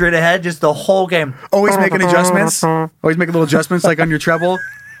staring straight ahead. Just the whole game. Always making adjustments. Always making little adjustments like on your treble.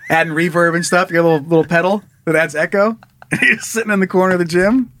 Adding reverb and stuff. You got a little pedal that adds echo. You're sitting in the corner of the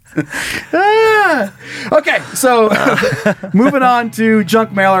gym. Okay, so moving on to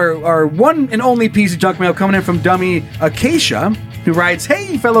junk mail, our one and only piece of junk mail coming in from dummy Acacia, who writes,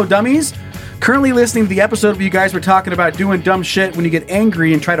 "Hey, fellow dummies. Currently listening to the episode where you guys were talking about doing dumb shit when you get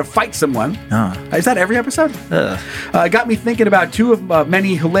angry and try to fight someone." Is that every episode? It got me thinking about two of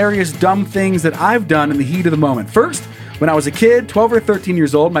many hilarious dumb things that I've done in the heat of the moment. First, when I was a kid, 12 or 13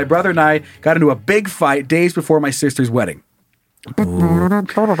 years old, my brother and I got into a big fight days before my sister's wedding. My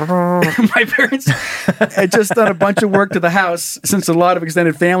parents had just done a bunch of work to the house since a lot of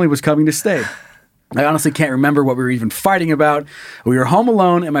extended family was coming to stay. I honestly can't remember what we were even fighting about. We were home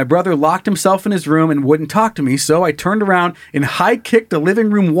alone, and my brother locked himself in his room and wouldn't talk to me, so I turned around and high-kicked the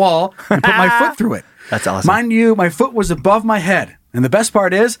living room wall and put my foot through it. That's awesome. Mind you, my foot was above my head. And the best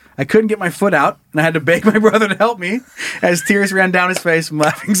part is, I couldn't get my foot out, and I had to beg my brother to help me as tears ran down his face from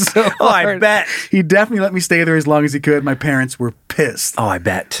laughing so hard. Oh, I bet. He definitely let me stay there as long as he could. My parents were pissed. Oh, I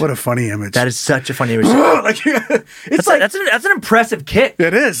bet. What a funny image. That is such a funny image. That's an impressive kick.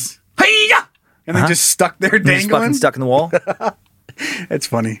 It is. Hey-ya! And then just stuck there Just dangling. fucking stuck in the wall. It's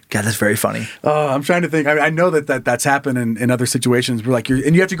funny. God, that's very funny. I'm trying to think. I know that's happened in other situations where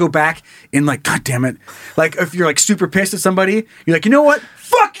and you have to go back and like, God damn it. Like if you're like super pissed at somebody, you're like, you know what?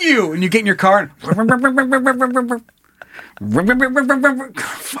 Fuck you. And you get in your car and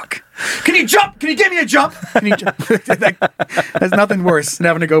fuck. Can you jump? Can you give me a jump? There's nothing worse than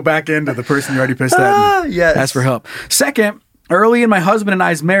having to go back into the person you're already pissed at and ask for help. Second, early in my husband and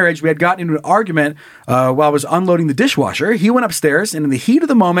I's marriage, we had gotten into an argument while I was unloading the dishwasher. He went upstairs, and in the heat of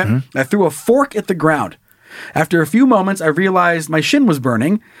the moment, I threw a fork at the ground. After a few moments, I realized my shin was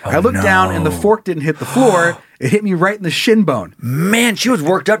burning. I looked down, and the fork didn't hit the floor. It hit me right in the shin bone. Man, she was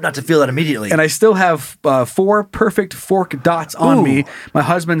worked up not to feel that immediately. And I still have 4 perfect fork dots on me. My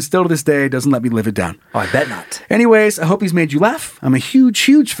husband, still to this day, doesn't let me live it down. Oh, I bet not. Anyways, I hope he's made you laugh. I'm a huge,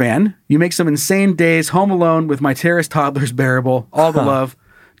 huge fan. You make some insane days home alone with my terrorist toddlers bearable. All the love,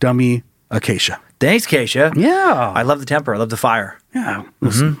 dummy Acacia. Thanks, Keisha. Yeah. I love the temper. I love the fire. Yeah.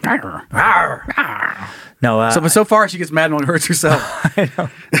 No. So far, she gets mad and only hurts herself. I know.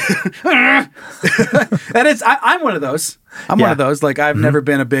 And I'm one of those. I'm one of those. Like I've never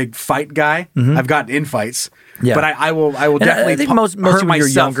been a big fight guy. I've gotten in fights. Yeah. But I will definitely. I think most hurt of when you're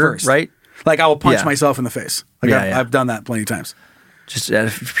myself younger, first. right? Like I will punch myself in the face. Like Yeah, I've done that plenty of times. Just out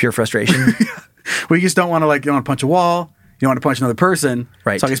of pure frustration. Well, you just don't want to you don't want to punch a wall. You don't want to punch another person.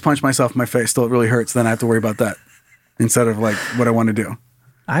 Right. So I just punch myself in my face. Still, it really hurts. Then I have to worry about that instead of like what I want to do.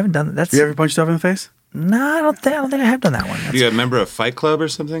 I haven't done that. You ever punched yourself in the face? No, I don't think I have done that one. You a member of Fight Club or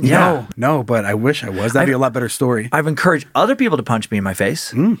something? Yeah. No, but I wish I was. That'd be a lot better story. I've encouraged other people to punch me in my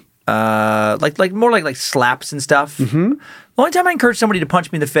face. Like more like slaps and stuff. The only time I encouraged somebody to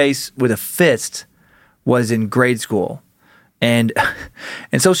punch me in the face with a fist was in grade school. And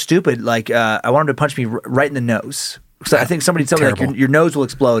so stupid. Like I wanted him to punch me right in the nose. So I think somebody told me like your nose will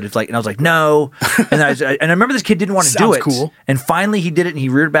explode. It's like, and I was like, no. And I remember this kid didn't want to do it. Cool. And finally he did it, and he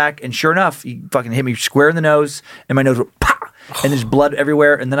reared back, and sure enough, he fucking hit me square in the nose, and my nose went pow, and there's blood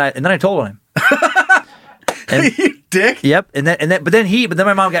everywhere. And then I told on him. And, you dick. Yep. And then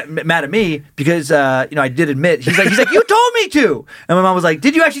my mom got mad at me because I did admit he's like you told me to. And my mom was like,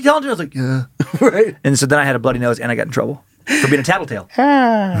 did you actually tell him to? I was like, yeah. Right. And so then I had a bloody nose, and I got in trouble for being a tattletale.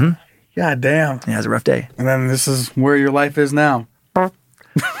 God damn. Yeah, it was a rough day. And then this is where your life is now. What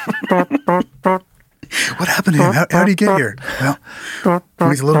happened to him? How did he get here? Well, when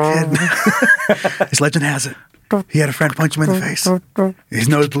he's a little kid, his legend has it, he had a friend punch him in the face. His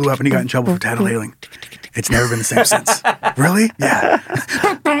nose blew up and he got in trouble for tattletaling. It's never been the same since. Really? Yeah.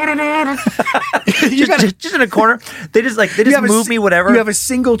 just in a corner. They just have move me whatever. You have a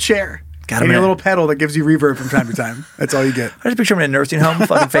single chair. Got and a little pedal that gives you reverb from time to time. That's all you get. I just picture them in a nursing home,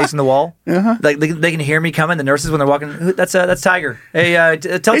 fucking facing the wall. Uh-huh. Like they can hear me coming. The nurses when they're walking. That's Tiger. Hey,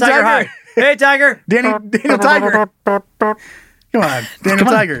 tell Tiger Tiger. hi. Hey, Tiger. Daniel Tiger. Come on, Daniel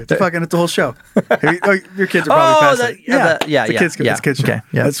Tiger. It's fucking. It's the whole show. Your kids are probably past it. It's a kids show. Okay,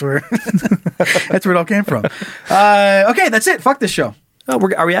 yeah. That's where it all came from. Okay, that's it. Fuck this show. Oh,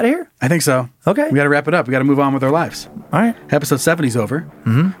 are we out of here? I think so. Okay. We got to wrap it up. We got to move on with our lives. All right. Episode 70's over.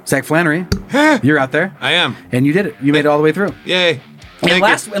 Mm-hmm. Zach Flannery, you're out there. I am. And you did it. You made it all the way through. Yay. And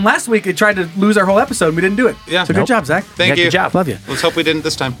last week, it tried to lose our whole episode, and we didn't do it. Yeah. So good job, Zach. Thank you. Good job. Love you. Let's hope we didn't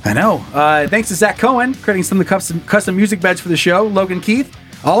this time. I know. Thanks to Zach Cohen, creating some of the custom music beds for the show. Logan Keith,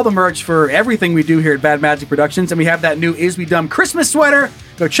 all the merch for everything we do here at Bad Magic Productions. And we have that new Is We Dumb Christmas sweater.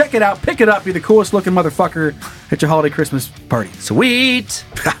 Go check it out. Pick it up. Be the coolest looking motherfucker at your holiday Christmas party. Sweet.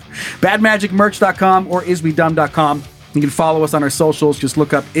 Badmagicmerch.com or iswedumb.com. You can follow us on our socials. Just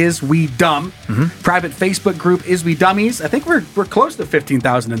look up Is We Dumb. Mm-hmm. Private Facebook group Is We Dummies. I think we're close to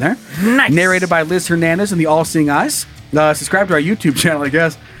 15,000 in there. Nice. Narrated by Liz Hernandez and the All Seeing Eyes. Subscribe to our YouTube channel, I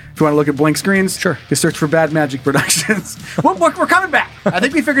guess. If you want to look at blank screens, sure. Just search for Bad Magic Productions. We're coming back. I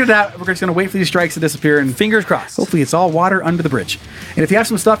think we figured it out. We're just going to wait for these strikes to disappear, and fingers crossed. Hopefully it's all water under the bridge. And if you have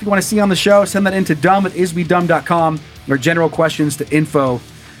some stuff you want to see on the show, send that into dumb@iswedumb.com or general questions to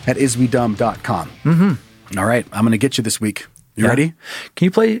info@iswedumb.com. Mm-hmm. All right, I'm going to get you this week. You ready? Can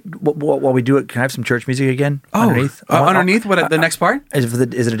you play while we do it? Can I have some church music again? Oh, underneath. Underneath what the next part? Is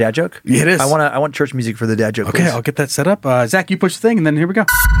it a dad joke? Yeah, it is. I want church music for the dad joke. Okay, please. I'll get that set up. Zach, you push the thing, and then here we go.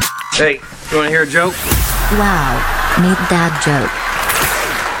 Hey, you want to hear a joke? Wow, neat dad joke.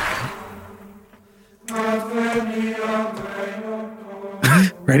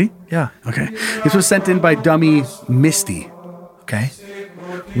 Ready? Yeah. Okay. This was sent in by dummy Misty. Okay.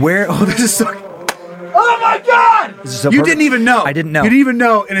 This is so... Oh my God! This is so you didn't even know. I didn't know. You didn't even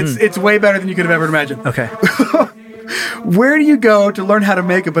know, and it's way better than you could have ever imagined. Okay. Where do you go to learn how to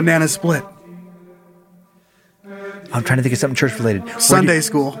make a banana split? I'm trying to think of something church related. Sunday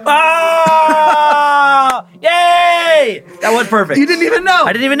school. Oh! Yay! That was perfect. You didn't even know.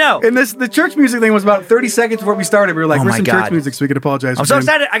 I didn't even know. And the church music thing was about 30 seconds before we started. We were like, oh where's some God. church music so we could apologize. I'm so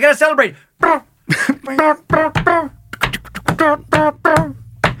excited. I gotta celebrate. Yeah.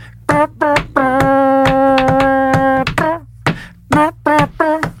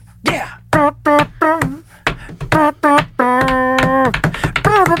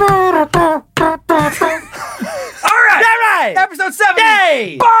 All right. Episode 70.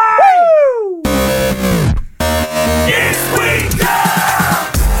 Yay. Bye. Woo. It's we dumb.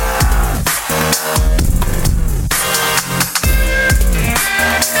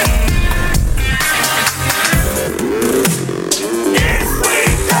 It's we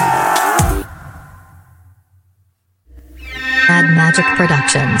dumb. Bad Magic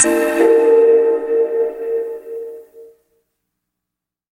Productions.